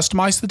you to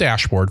customize the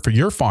dashboard for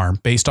your farm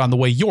based on the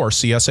way your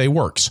CSA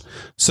works.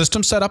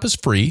 System setup is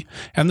free,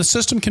 and the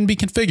system can be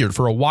configured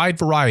for a wide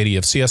variety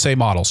of CSA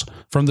models,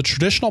 from the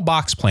traditional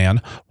box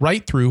plan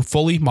right through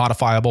fully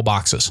modifiable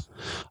boxes.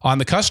 On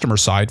the customer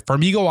side,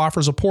 Farmigo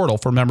offers a portal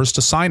for members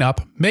to sign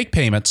up, make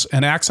payments,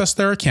 and access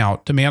their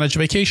account to manage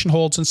vacation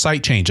holds and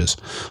site changes,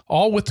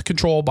 all with the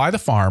control by the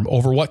farm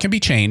over what can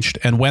be changed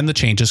and when the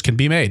changes can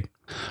be made.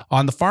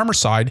 On the farmer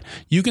side,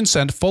 you can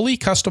send fully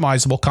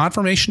customizable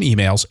confirmation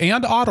emails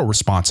and auto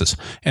responses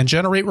and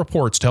generate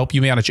reports to help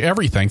you manage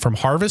everything from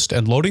harvest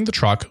and loading the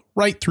truck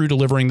right through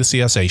delivering the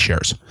CSA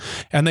shares.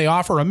 And they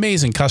offer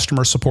amazing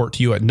customer support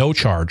to you at no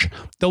charge.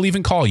 They'll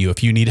even call you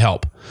if you need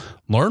help.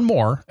 Learn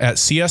more at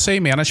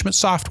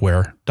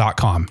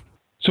csamanagementsoftware.com.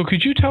 So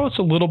could you tell us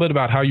a little bit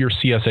about how your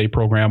CSA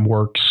program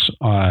works?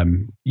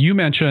 You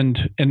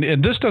mentioned,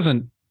 and this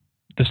doesn't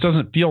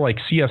feel like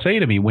CSA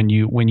to me when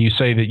you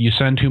say that you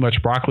send too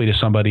much broccoli to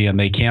somebody and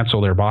they cancel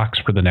their box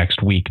for the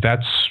next week.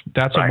 That's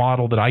right. A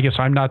model that I guess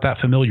I'm not that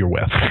familiar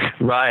with.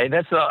 Right.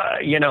 That's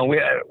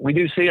we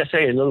do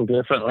CSA a little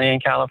differently in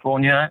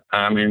California.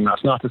 I mean,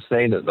 that's not to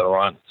say that there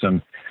aren't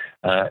some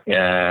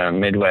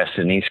Midwest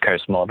and East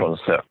Coast models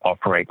that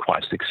operate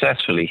quite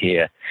successfully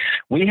here.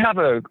 We have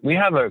a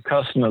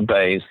customer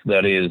base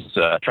that is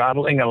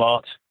traveling a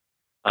lot.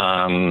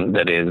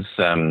 There's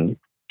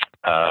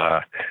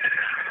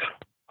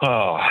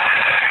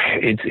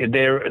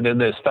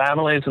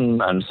families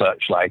and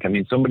such like. I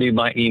mean, somebody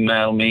might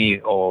email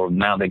me, or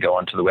now they go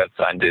onto the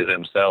website and do it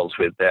themselves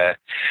with their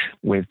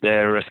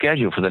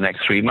schedule for the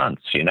next 3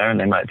 months, and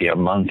they might be a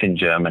month in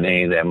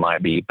Germany, they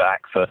might be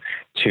back for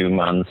 2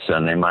 months,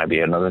 and there might be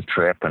another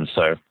trip. And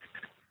so,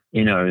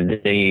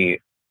 I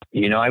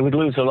would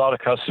lose a lot of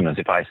customers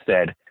if I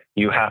said,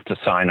 you have to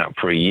sign up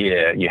for a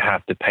year, you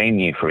have to pay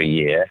me for a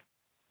year,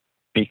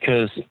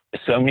 because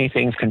so many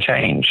things can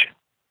change.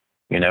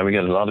 We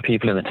got a lot of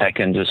people in the tech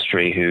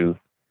industry who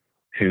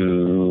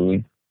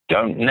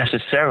don't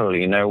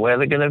necessarily know where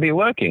they're going to be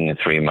working in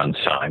 3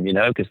 months' time,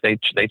 because they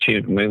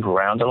choose to move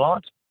around a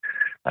lot.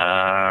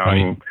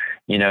 Right.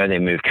 They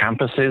move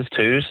campuses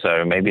too,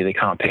 so maybe they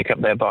can't pick up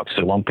their box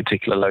at one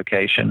particular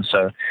location.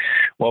 So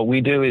what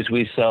we do is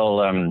we sell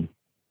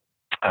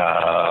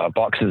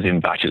boxes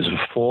in batches of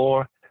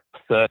 4,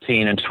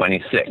 13, and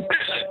 26.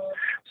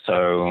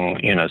 So,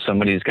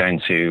 somebody's going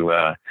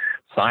to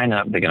sign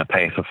up, they're going to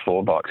pay for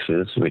 4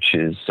 boxes, which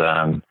is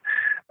they're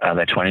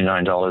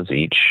 $29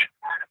 each,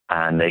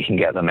 and they can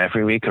get them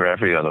every week or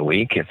every other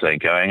week. If they're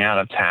going out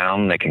of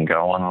town, they can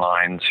go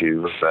online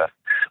to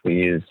we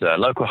use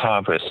Local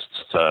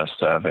Harvest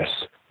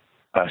service,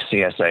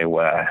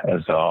 CSAware,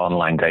 as our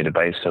online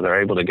database, so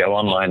they're able to go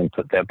online and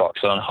put their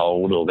box on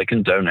hold, or they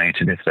can donate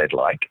it if they'd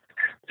like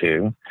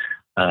to,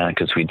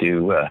 because we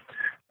do.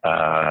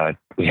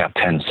 We have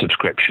 10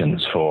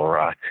 subscriptions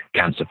for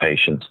cancer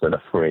patients that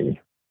are free.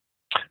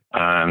 We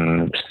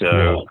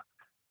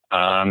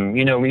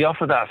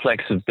offer that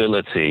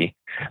flexibility.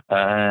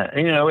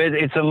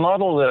 It's a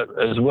model that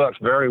has worked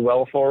very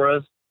well for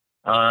us.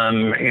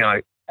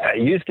 It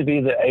used to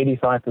be that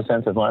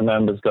 85% of my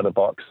members got a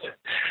box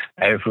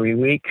every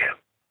week,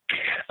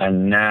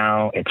 and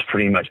now it's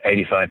pretty much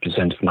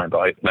 85% of my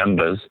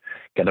members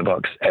get a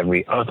box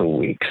every other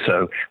week.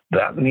 So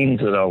that means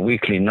that our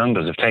weekly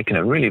numbers have taken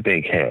a really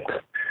big hit,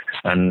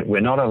 and we're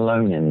not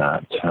alone in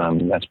that.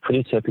 That's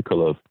pretty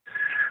typical of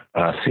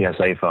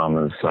CSA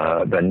farmers.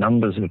 The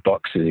numbers of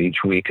boxes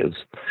each week has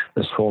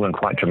fallen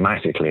quite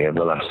dramatically over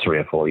the last 3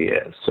 or 4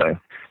 years. So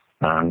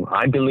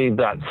I believe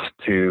that's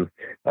to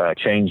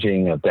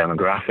changing of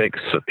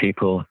demographics of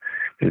people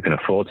who can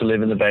afford to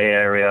live in the Bay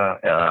Area.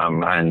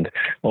 And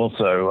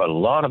also a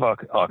lot of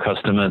our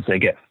customers, they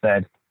get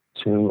fed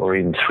 2 or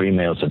even 3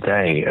 meals a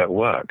day at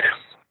work.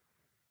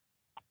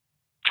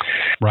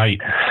 Right.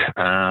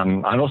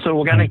 And also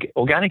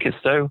organic is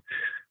so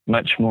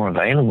much more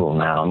available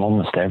now.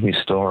 Almost every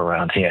store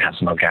around here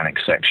has an organic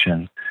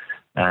section.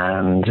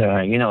 And,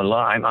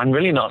 I'm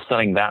really not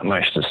selling that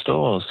much to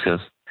stores,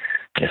 because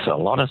a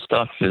lot of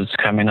stuff is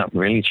coming up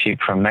really cheap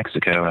from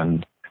Mexico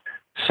and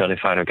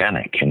certified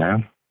organic,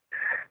 Yeah.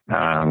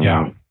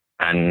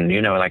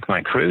 And, like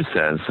my crew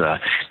says,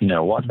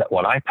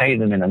 what I pay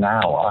them in an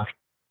hour,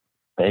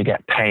 they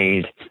get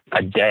paid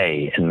a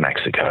day in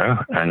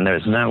Mexico, and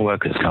there's no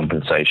workers'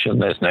 compensation.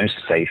 There's no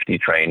safety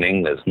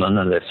training. There's none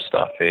of this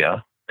stuff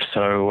here.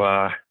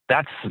 So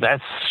that's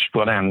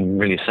what I'm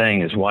really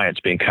saying is why it's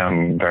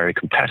become very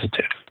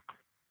competitive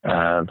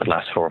the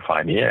last 4 or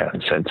 5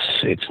 years.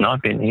 It's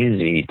not been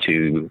easy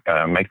to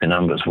make the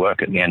numbers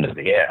work at the end of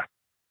the year.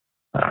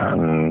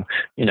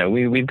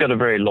 We've got a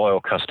very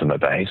loyal customer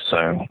base,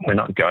 so we're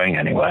not going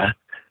anywhere.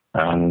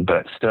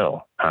 But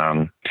still,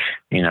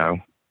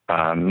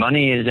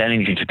 money is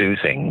energy to do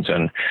things,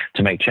 and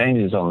to make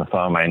changes on the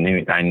farm, I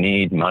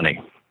need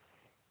money.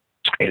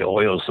 It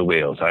oils the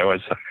wheels.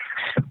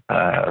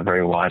 A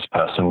very wise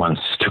person once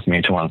took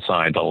me to one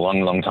side a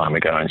long, long time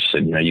ago, and she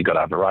said, you've got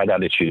to have the right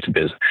attitude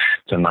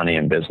to money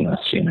and business.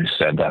 She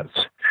said that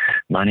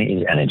money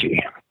is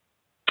energy,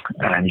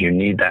 and you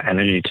need that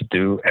energy to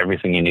do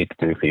everything you need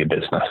to do for your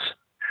business.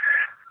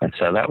 And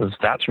so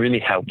that's really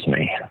helped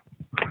me.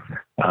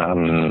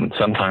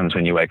 Sometimes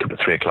when you wake up at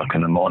 3:00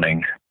 in the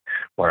morning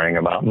worrying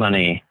about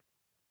money,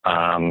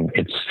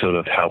 it's sort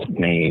of helped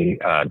me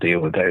deal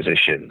with those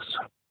issues.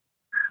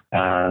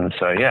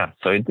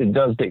 So it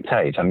does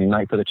dictate. I mean,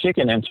 like for the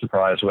chicken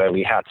enterprise where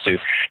we had to,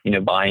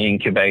 buy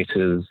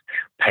incubators,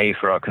 pay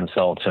for our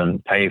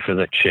consultant, pay for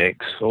the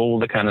chicks, all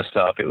the kind of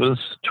stuff, it was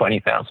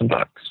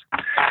 $20,000.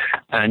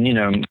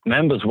 And,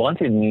 members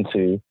wanted me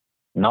to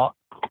not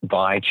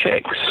buy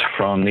chicks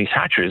from these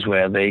hatcheries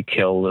where they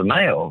kill the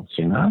males,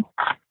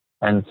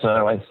 And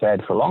so I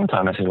said for a long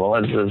time, well,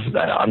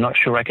 I'm not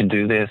sure I can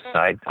do this.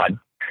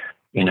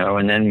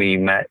 And then we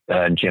met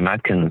Jim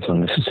Adkins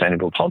on the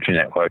Sustainable Poultry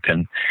Network.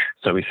 And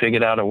so we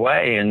figured out a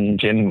way, and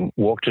Jim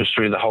walked us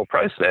through the whole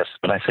process.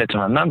 But I said to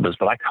my members,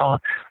 but I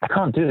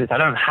can't do this. I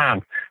don't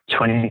have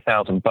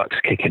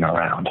 $20,000 kicking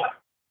around.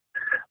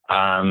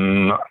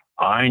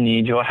 I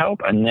need your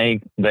help. And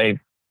they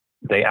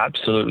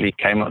absolutely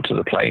came up to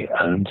the plate,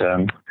 and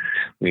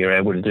we were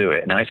able to do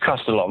it. Now, it's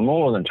cost a lot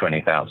more than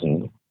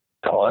 $20,000,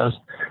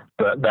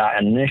 but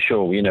that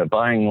initial,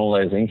 buying all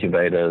those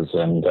incubators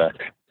and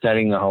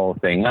setting the whole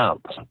thing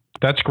up.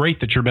 That's great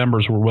that your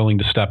members were willing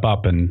to step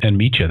up and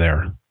meet you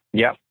there.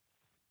 Yep,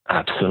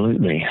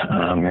 absolutely.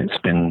 It's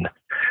been,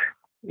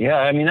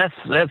 I mean, that's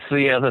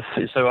the other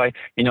thing. So I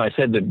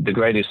said that the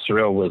greatest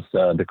thrill was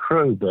the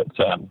crew, but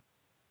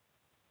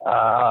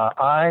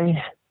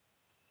I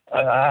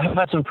have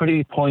had some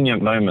pretty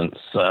poignant moments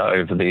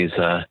over these.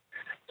 So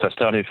I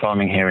started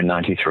farming here in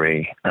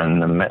 '93,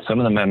 and some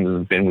of the members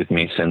have been with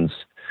me since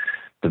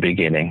the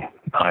beginning,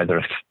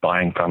 either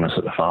buying from us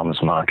at the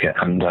farmers market.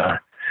 And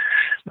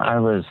I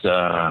was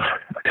a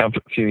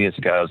few years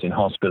ago, I was in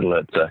hospital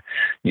at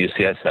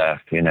UCSF,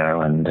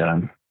 and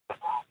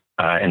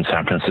in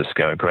San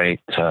Francisco, a great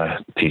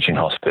teaching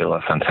hospital,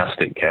 a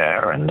fantastic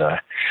care. And a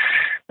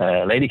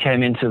lady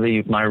came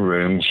into my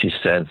room. She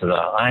says,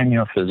 I'm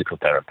your physical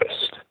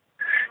therapist.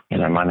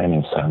 My name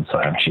is so-and-so.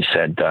 And she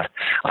said,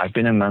 I've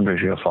been a member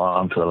of your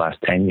farm for the last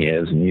 10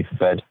 years, and you've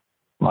fed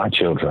my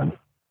children.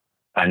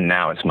 And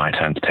now it's my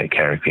turn to take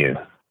care of you.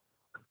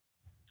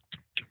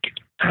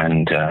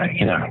 And,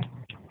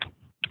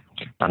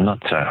 I'm not,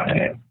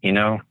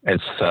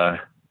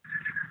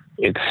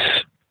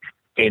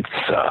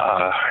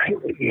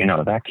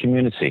 that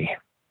community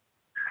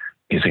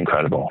is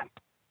incredible.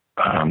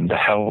 The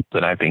help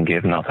that I've been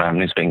given, our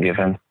family's been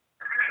given,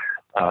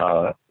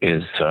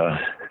 is,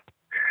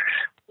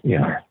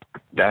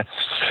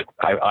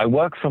 I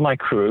work for my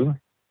crew,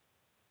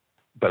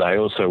 but I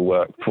also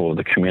work for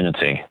the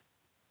community.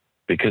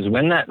 Because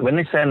when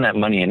they send that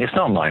money in, it's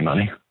not my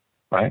money,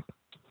 right?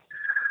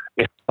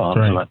 It's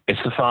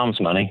the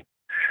farm's money.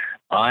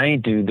 I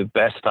do the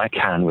best I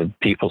can with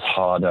people's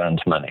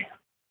hard-earned money.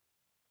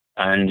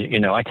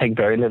 And, I take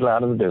very little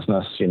out of the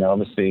business,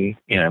 obviously,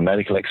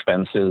 medical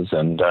expenses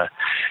and,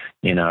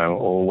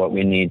 all what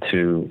we need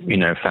to,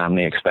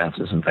 family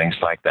expenses and things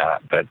like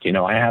that. But,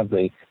 I have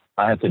the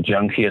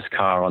junkiest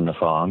car on the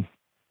farm.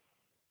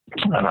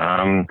 This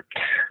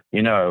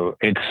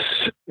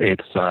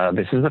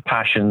is a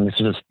passion. This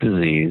is a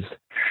disease.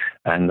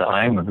 And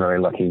I'm a very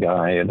lucky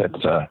guy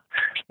that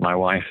my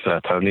wife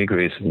totally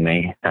agrees with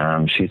me.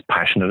 She's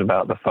passionate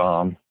about the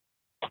farm.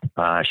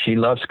 She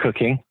loves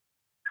cooking.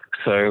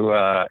 So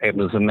it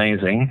was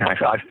amazing.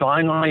 I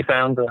finally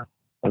found,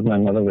 as my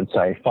mother would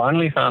say,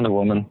 a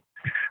woman,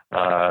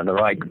 the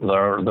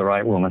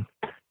right woman.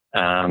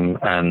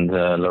 And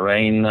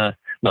Lorraine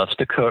loves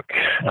to cook,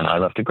 and I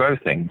love to grow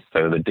things.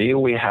 So the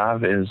deal we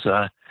have is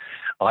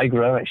I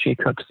grow it, she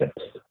cooks it.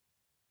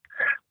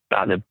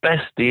 About the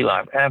best deal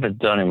I've ever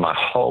done in my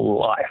whole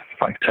life,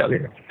 I tell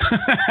you.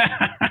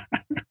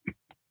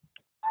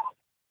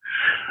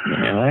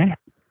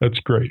 That's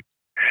great.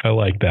 I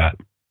like that.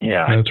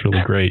 Yeah. That's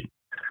really great.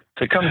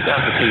 So it comes down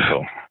to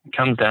people. It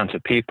comes down to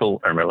people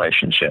and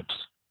relationships,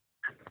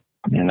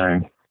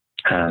 and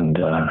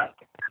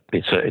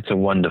it's a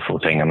wonderful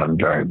thing. I'm a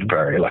very,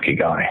 very lucky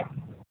guy.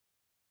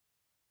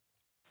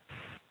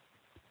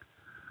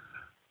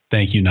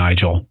 Thank you,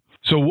 Nigel.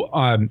 So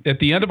at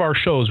the end of our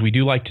shows, we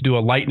do like to do a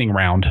lightning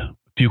round. A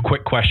few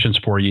quick questions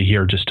for you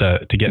here just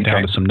to get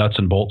down to some nuts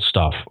and bolts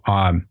stuff.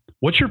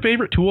 What's your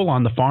favorite tool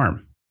on the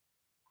farm?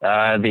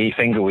 The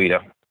finger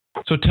weeder.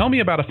 So tell me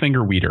about a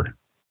finger weeder.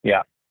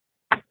 Yeah.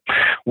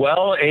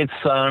 Well, it's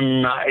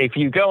if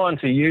you go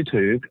onto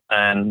YouTube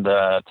and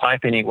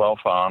type in Eat Well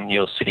Farm,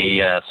 you'll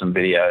see some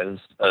videos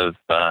of,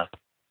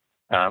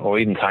 or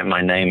even type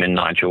my name in,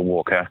 Nigel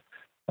Walker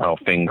or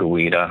Finger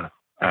Weeder.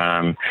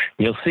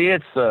 You'll see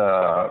it's 2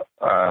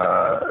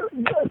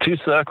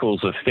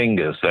 circles of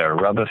fingers. They're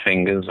rubber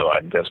fingers,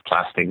 or just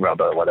plastic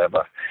rubber,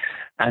 whatever.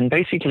 And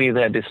basically,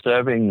 they're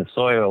disturbing the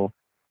soil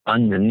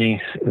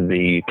underneath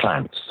the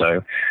plants.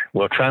 So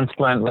we'll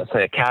transplant, let's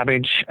say, a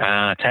cabbage.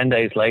 10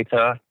 days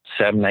later,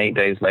 7, 8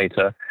 days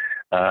later,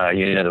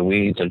 the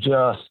weeds are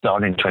just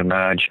starting to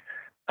emerge.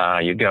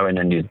 You go in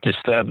and you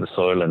disturb the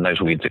soil, and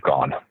those weeds are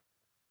gone.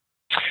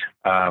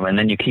 And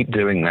then you keep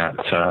doing that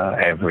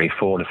every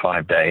 4 to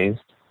 5 days.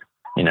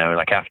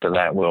 Like after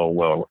that,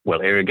 we'll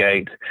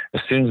irrigate.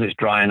 As soon as it's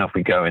dry enough,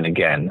 we go in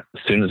again.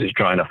 As soon as it's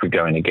dry enough, we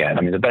go in again.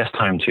 I mean, the best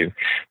time to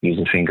use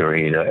a finger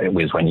eater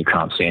is when you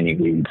can't see any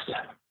weeds.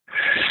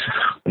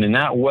 And in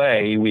that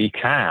way, we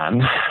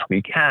can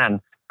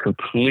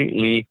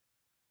completely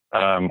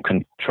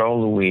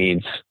control the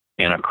weeds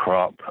in a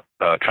crop,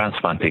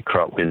 transplanted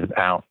crop,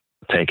 without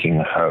taking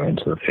the hoe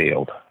into the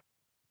field,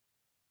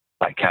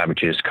 like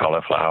cabbages,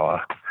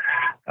 cauliflower,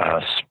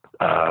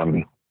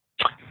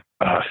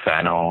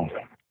 fennel,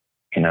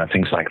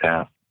 things like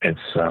that.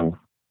 It's and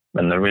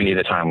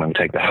the time when we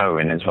take the hoe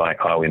in is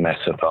like, we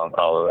mess up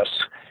all of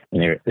this.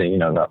 A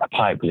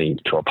pipe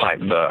leaks or a pipe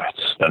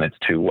bursts and it's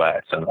too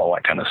wet and all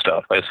that kind of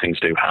stuff. Those things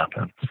do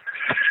happen.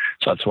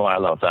 So that's why I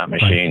love that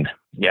machine. Right.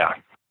 Yeah,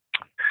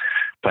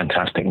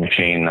 fantastic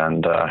machine.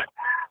 And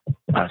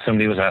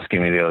somebody was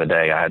asking me the other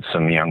day. I had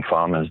some young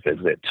farmers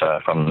visit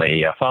from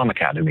the Farm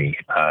Academy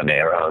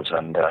near us,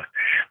 and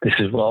this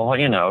is,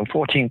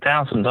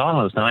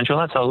 $14,000, Nigel.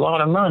 That's a lot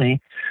of money.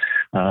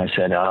 I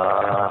said,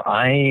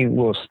 I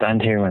will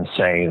stand here and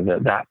say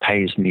that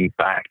pays me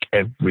back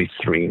every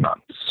 3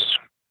 months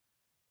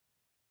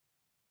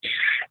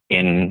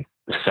in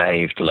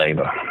saved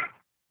labor.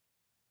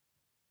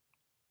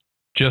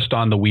 Just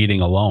on the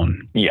weeding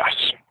alone?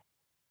 Yes.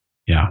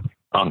 Yeah.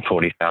 On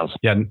 40,000.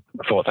 Yeah.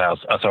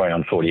 4,000.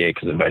 On 40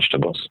 acres of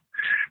vegetables.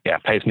 Yeah,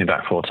 it pays me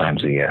back 4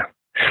 times a year.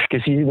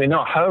 Because we're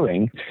not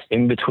hoeing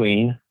in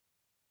between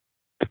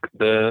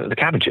the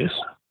cabbages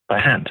by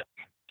hand.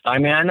 I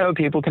mean, I know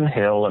people can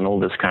hill and all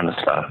this kind of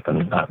stuff, but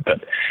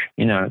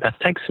that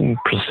takes some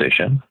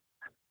precision.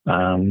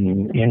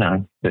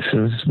 This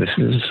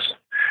is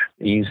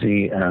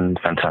easy and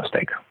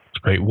fantastic.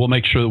 Great. We'll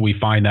make sure that we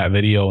find that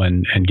video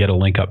and get a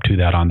link up to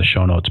that on the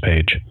show notes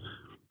page.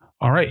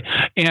 All right.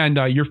 And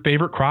your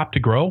favorite crop to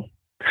grow?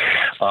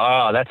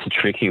 That's a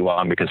tricky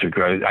one because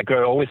I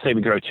always say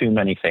we grow too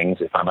many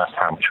things if I'm asked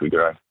how much we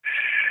grow.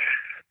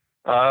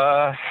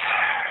 I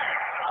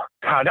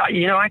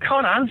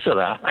can't answer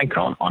that. I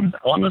can't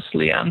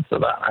honestly answer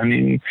that. I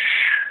mean,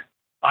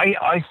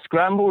 I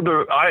scrambled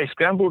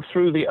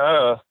through the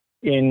earth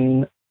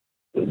in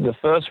the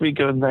first week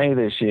of May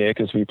this year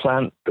because we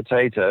plant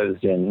potatoes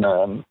in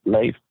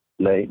late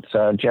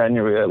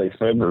January, early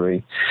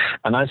February,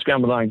 and I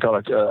scrambled and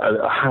got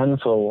a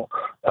handful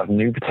of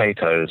new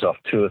potatoes off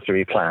 2 or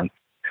 3 plants,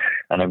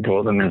 and I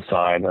brought them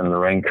inside, and the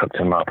rain cooked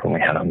them up, and we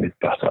had them with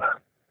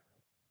butter,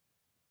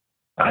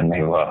 and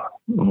they were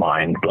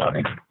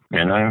mind-blowing.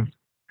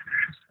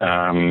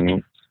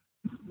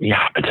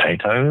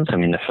 Potatoes. I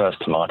mean, the first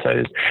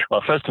tomatoes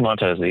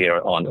of the year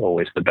aren't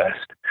always the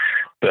best,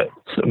 but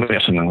we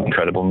have some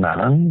incredible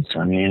melons.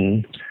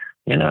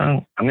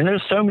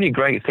 There's so many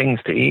great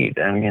things to eat,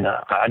 and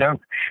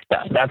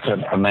that's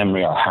a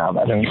memory I have.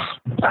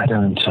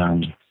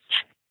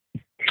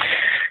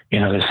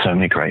 There's so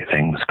many great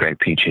things, great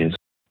peaches.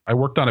 I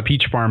worked on a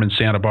peach farm in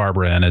Santa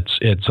Barbara, and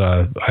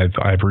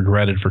I've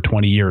regretted for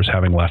 20 years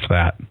having left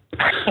that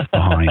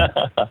behind.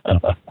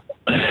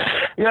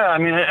 Yeah, I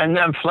mean,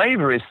 and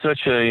flavor is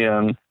such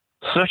a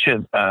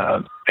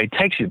it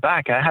takes you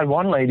back. I had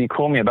one lady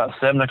call me about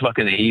 7:00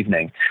 in the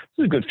evening. This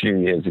was a good few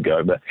years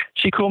ago, but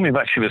she called me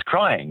back. She was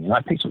crying, and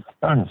I picked up the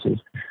phone and said,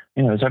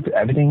 is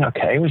everything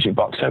okay? Was your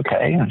box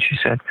okay? And she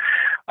said,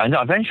 and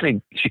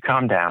eventually she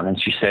calmed down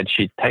and she said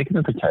she'd taken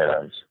the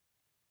potatoes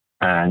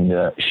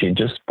and she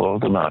just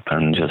boiled them up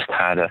and just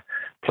had a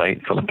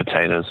plate full of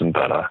potatoes and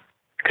butter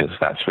because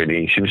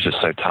she was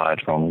just so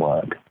tired from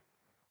work.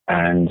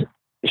 And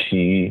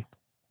she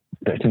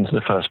bit into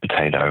the first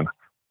potato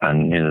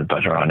and the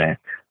butter on it.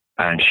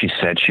 And she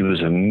said she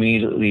was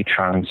immediately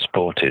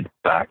transported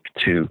back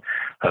to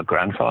her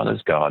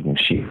grandfather's garden.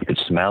 She could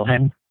smell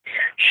him.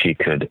 She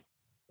could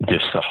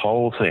just the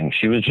whole thing.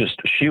 She was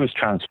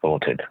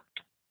transported.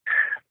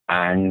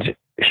 And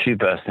she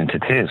burst into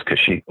tears because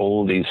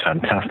all these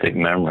fantastic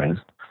memories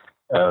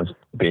of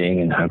being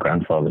in her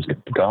grandfather's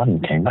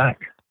garden came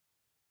back.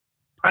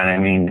 And I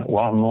mean,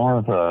 what more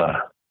of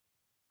a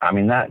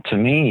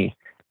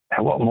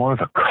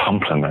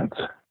compliment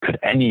could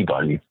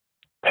anybody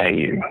pay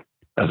you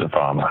as a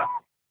farmer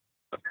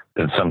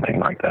than something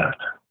like that?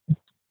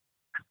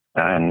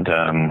 And,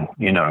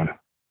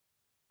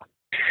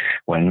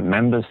 when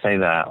members say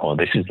that, or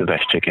this is the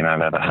best chicken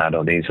I've ever had,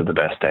 or these are the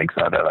best eggs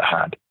I've ever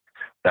had,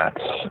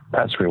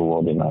 that's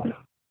reward enough.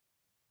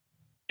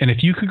 And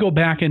if you could go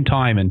back in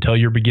time and tell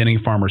your beginning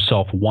farmer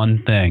self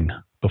one thing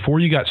before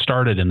you got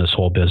started in this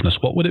whole business,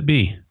 what would it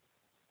be?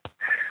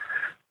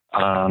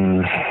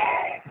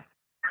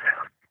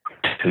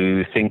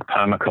 To think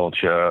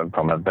permaculture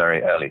from a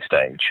very early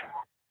stage,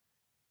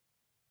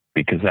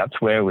 because that's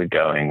where we're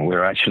going.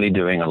 We're actually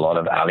doing a lot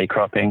of alley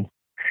cropping.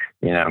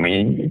 You know, I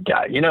mean,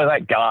 you know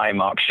that guy,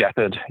 Mark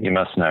Shepard? You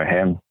must know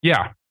him.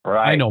 Yeah,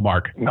 right. I know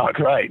Mark. Mark,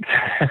 right.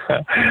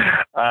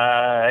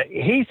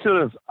 He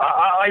sort of,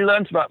 I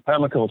learned about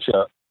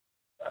permaculture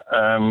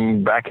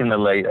back in the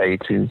late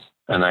 80s,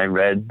 and I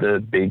read the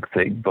big,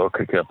 thick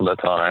book a couple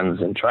of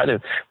times and tried to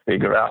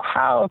figure out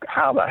how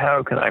the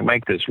hell can I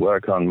make this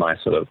work on my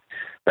sort of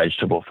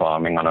vegetable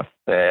farming on a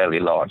fairly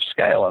large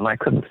scale, and I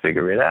couldn't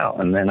figure it out.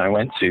 And then I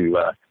went to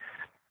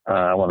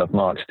one of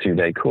Mark's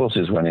 2-day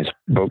courses when his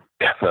book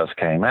first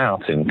came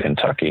out in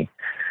Kentucky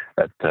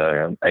at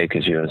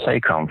Acres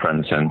USA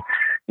conference. And,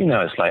 you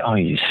know, it's like, oh,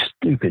 you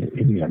stupid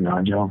idiot,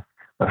 Nigel.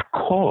 Of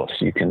course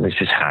you can. This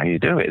is how you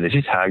do it. This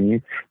is how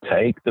you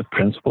take the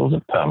principles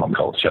of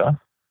permaculture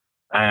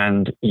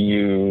and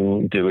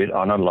you do it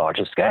on a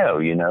larger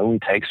scale. You know, we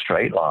take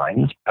straight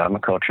lines.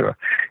 Permaculture,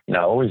 you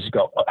know, always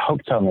got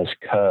hooked on this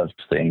curved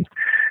thing.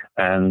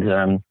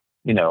 And,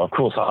 you know, of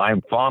course, I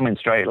farm in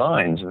straight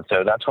lines. And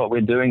so that's what we're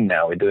doing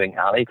now. We're doing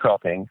alley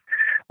cropping,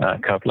 a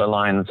couple of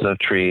lines of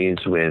trees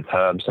with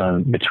herbs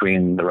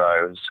between the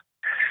rows.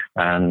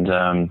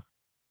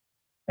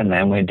 And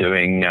then we're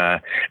doing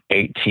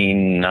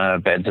 18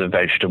 beds of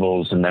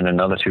vegetables, and then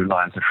another 2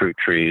 lines of fruit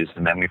trees.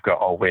 And then we've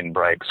got our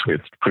windbreaks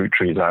with fruit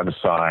trees either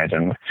side,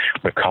 and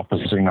we're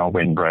composting our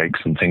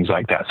windbreaks and things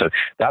like that. So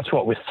that's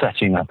what we're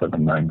setting up at the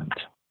moment.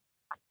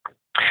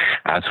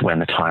 As when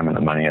the time and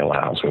the money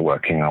allows, we're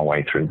working our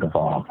way through the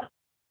farm.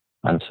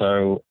 And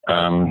so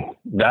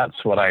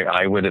that's what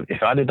I would have,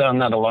 if I'd have done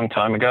that a long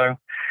time ago,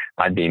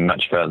 I'd be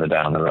much further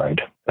down the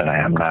road than I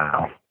am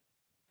now.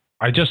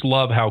 I just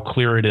love how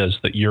clear it is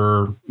that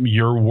you're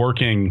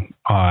working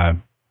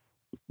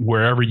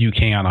wherever you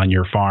can on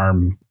your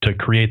farm to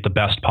create the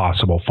best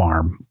possible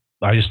farm.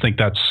 I just think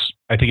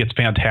it's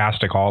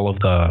fantastic. All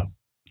the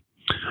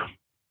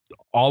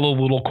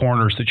little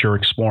corners that you're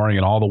exploring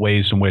and all the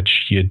ways in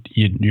which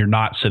you're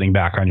not sitting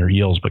back on your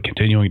heels, but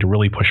continuing to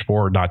really push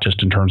forward, not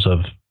just in terms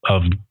of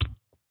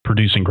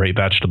producing great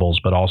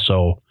vegetables, but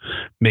also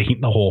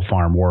making the whole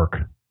farm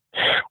work.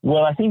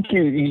 Well, I think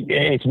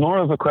it's more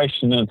of a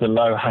question of the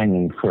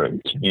low-hanging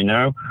fruit, you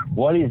know?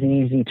 What is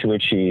easy to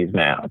achieve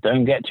now?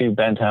 Don't get too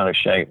bent out of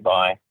shape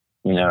by,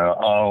 you know,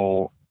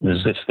 oh,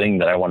 there's this thing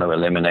that I want to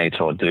eliminate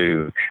or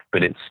do,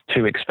 but it's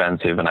too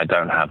expensive and I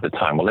don't have the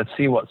time. Well, let's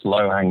see what's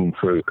low-hanging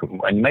fruit.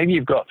 And maybe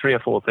you've got 3 or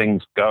 4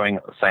 things going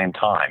at the same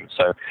time.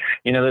 So,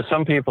 you know, there's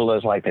some people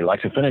that's like, they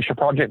like to finish a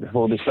project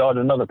before they start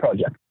another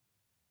project.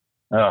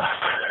 Oh,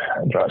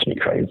 it drives me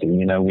crazy.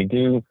 You know, we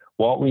do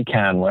what we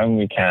can when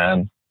we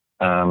can,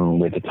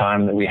 with the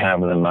time that we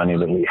have and the money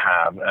that we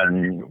have,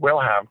 and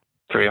we'll have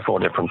 3 or 4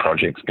 different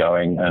projects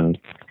going. And,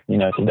 you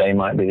know, today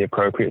might be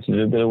appropriate to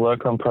do a bit of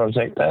work on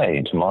project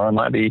A. Tomorrow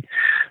might be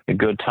a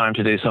good time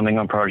to do something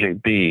on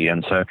project B.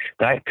 And so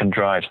that can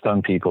drive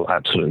some people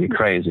absolutely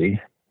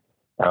crazy.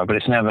 But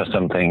it's never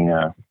something,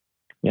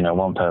 you know,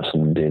 one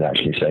person did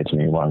actually say to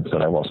me once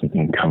that I wasn't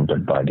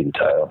encumbered by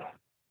detail.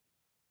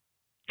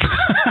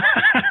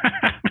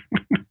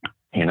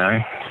 You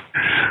know?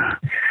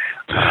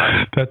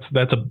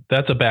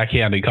 That's a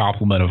backhanded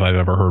compliment if I've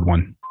ever heard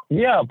one.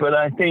 Yeah, but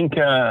I think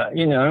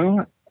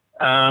one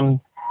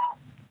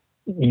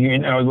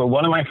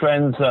of my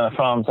friends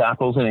farms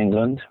apples in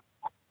England,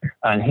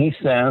 and he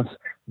says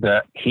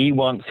that he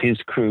wants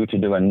his crew to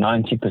do a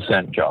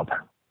 90% job.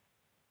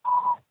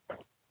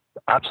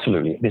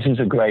 Absolutely, this is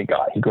a great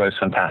guy. He grows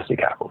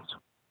fantastic apples.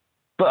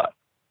 But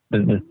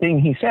the thing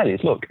he said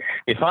is, look,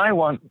 if I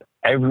want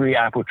every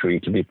apple tree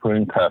to be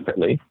pruned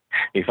perfectly,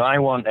 if I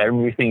want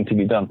everything to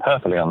be done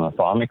perfectly on the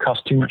farm, it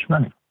costs too much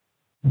money.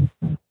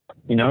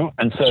 You know,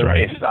 and so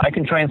if I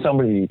can train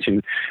somebody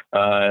to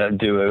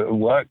do a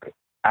work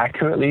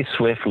accurately,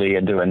 swiftly,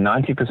 and do a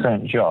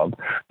 90% job,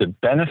 the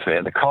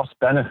cost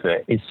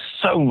benefit is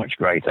so much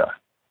greater.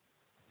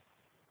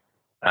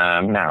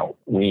 Now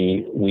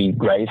we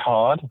grade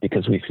hard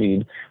because we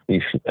feed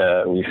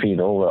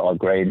all our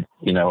grade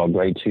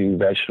 2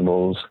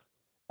 vegetables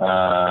to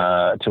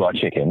our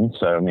chickens.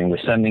 So I mean, we're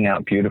sending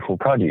out beautiful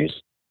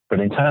produce. But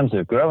in terms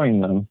of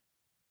growing them,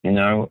 you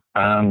know,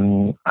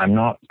 I'm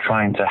not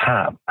trying to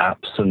have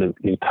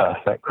absolutely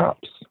perfect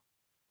crops.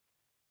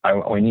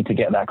 We need to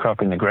get that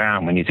crop in the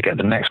ground. We need to get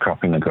the next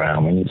crop in the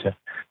ground. We need to,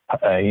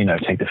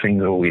 take the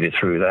finger weed it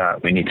through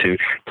that. We need to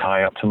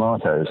tie up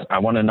tomatoes. I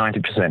want a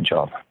 90%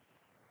 job,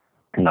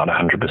 not a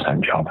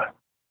 100% job.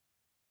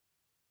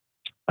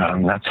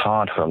 That's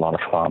hard for a lot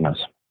of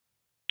farmers.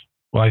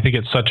 Well, I think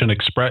it's such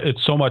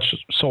so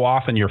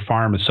often your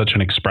farm is such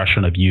an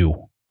expression of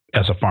you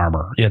as a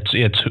farmer. It's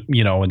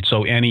and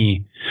so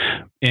any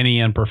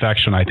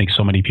imperfection, I think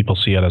so many people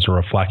see it as a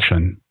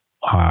reflection,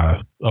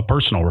 a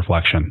personal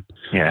reflection.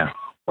 Yeah.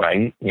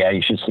 Right. Yeah.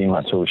 You should see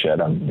my tool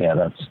shed.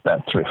 Yeah.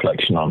 That's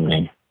reflection on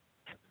me.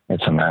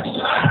 it's a mess.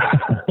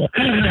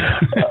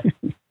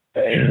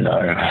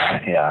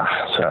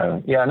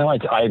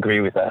 I agree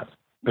with that.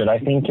 But I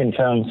think in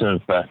terms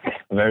of a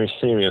very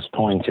serious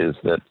point is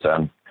that,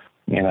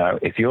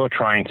 if you're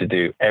trying to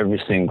do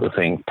every single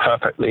thing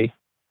perfectly,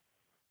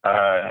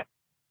 I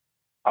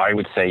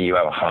would say you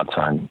have a hard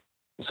time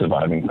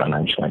surviving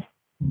financially.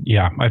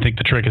 Yeah, I think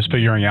the trick is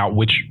figuring out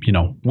which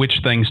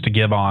things to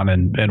give on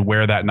and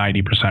where that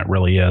 90%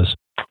 really is.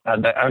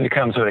 That only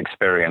comes with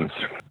experience.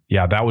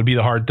 Yeah, that would be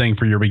the hard thing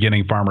for your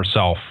beginning farmer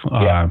self,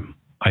 I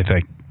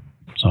think.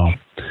 So,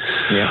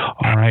 yeah.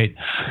 All right.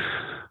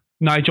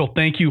 Nigel,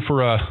 thank you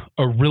for a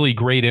really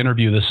great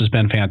interview. This has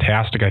been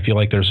fantastic. I feel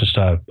like there's just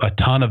a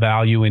ton of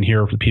value in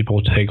here for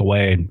people to take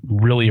away. And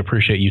really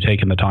appreciate you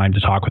taking the time to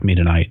talk with me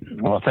tonight.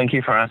 Well, thank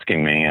you for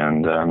asking me.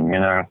 And,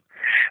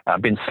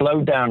 I've been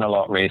slowed down a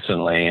lot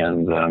recently.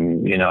 And,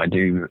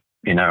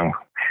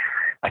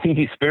 I think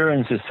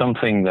experience is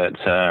something that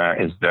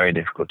is very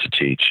difficult to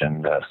teach.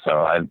 And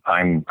so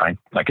I'm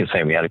like I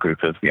say, we had a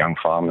group of young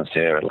farmers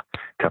here a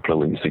couple of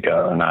weeks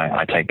ago, and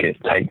I take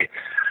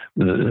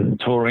the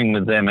touring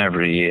with them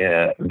every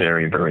year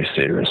very, very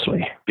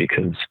seriously,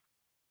 because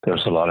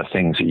there's a lot of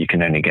things that you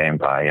can only gain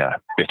by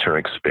bitter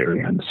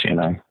experience,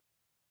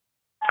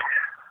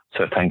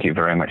 So thank you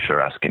very much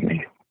for asking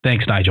me.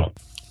 Thanks, Nigel.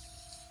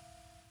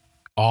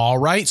 All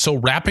right. So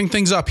wrapping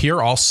things up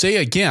here, I'll say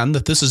again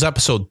that this is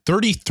episode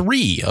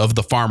 33 of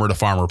the Farmer to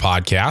Farmer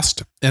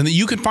podcast, and that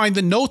you can find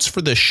the notes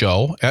for this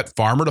show at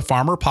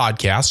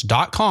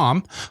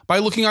farmertofarmerpodcast.com by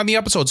looking on the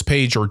episodes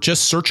page or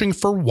just searching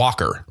for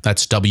Walker.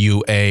 That's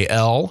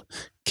Walker.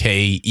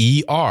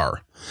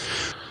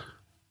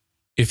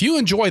 If you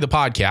enjoy the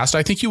podcast,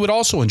 I think you would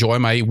also enjoy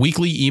my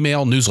weekly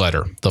email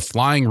newsletter, The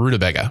Flying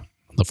Rutabaga.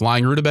 The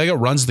Flying Rutabaga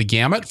runs the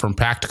gamut from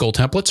practical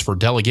templates for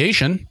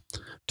delegation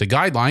to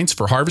guidelines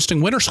for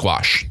harvesting winter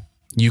squash.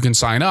 You can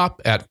sign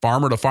up at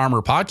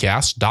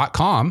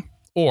farmertofarmerpodcast.com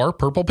or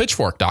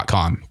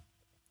purplepitchfork.com.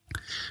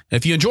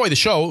 If you enjoy the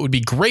show, it would be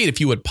great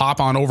if you would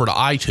pop on over to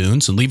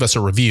iTunes and leave us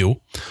a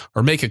review,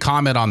 or make a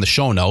comment on the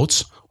show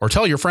notes, or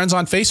tell your friends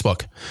on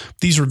Facebook.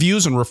 These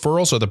reviews and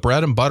referrals are the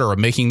bread and butter of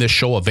making this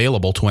show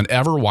available to an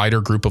ever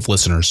wider group of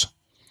listeners.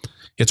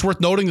 It's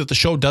worth noting that the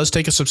show does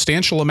take a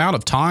substantial amount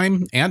of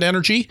time and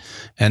energy,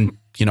 and,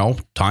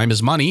 time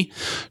is money,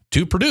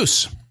 to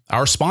produce.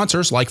 Our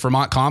sponsors, like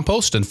Vermont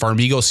Compost and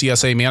Farmigo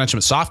CSA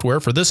Management Software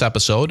for this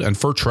episode, and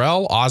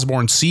Fertrell,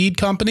 Osborne Seed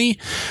Company,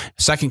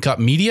 Second Cup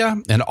Media,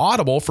 and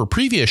Audible for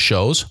previous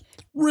shows,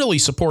 really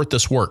support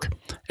this work.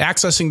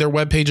 Accessing their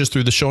web pages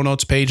through the show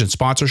notes page and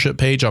sponsorship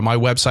page on my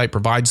website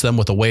provides them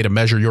with a way to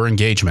measure your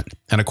engagement.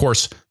 And of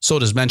course, so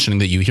does mentioning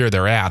that you hear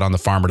their ad on the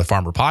Farmer to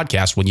Farmer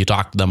podcast when you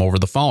talk to them over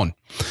the phone.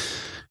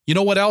 You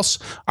know what else?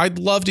 I'd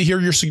love to hear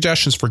your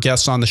suggestions for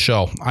guests on the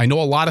show. I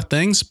know a lot of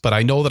things, but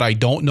I know that I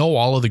don't know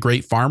all of the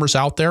great farmers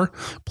out there.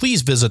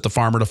 Please visit the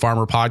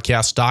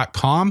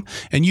farmertofarmerpodcast.com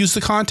and use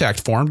the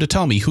contact form to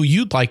tell me who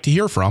you'd like to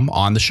hear from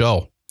on the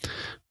show.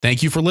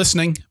 Thank you for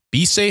listening.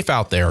 Be safe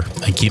out there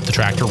and keep the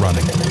tractor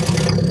running.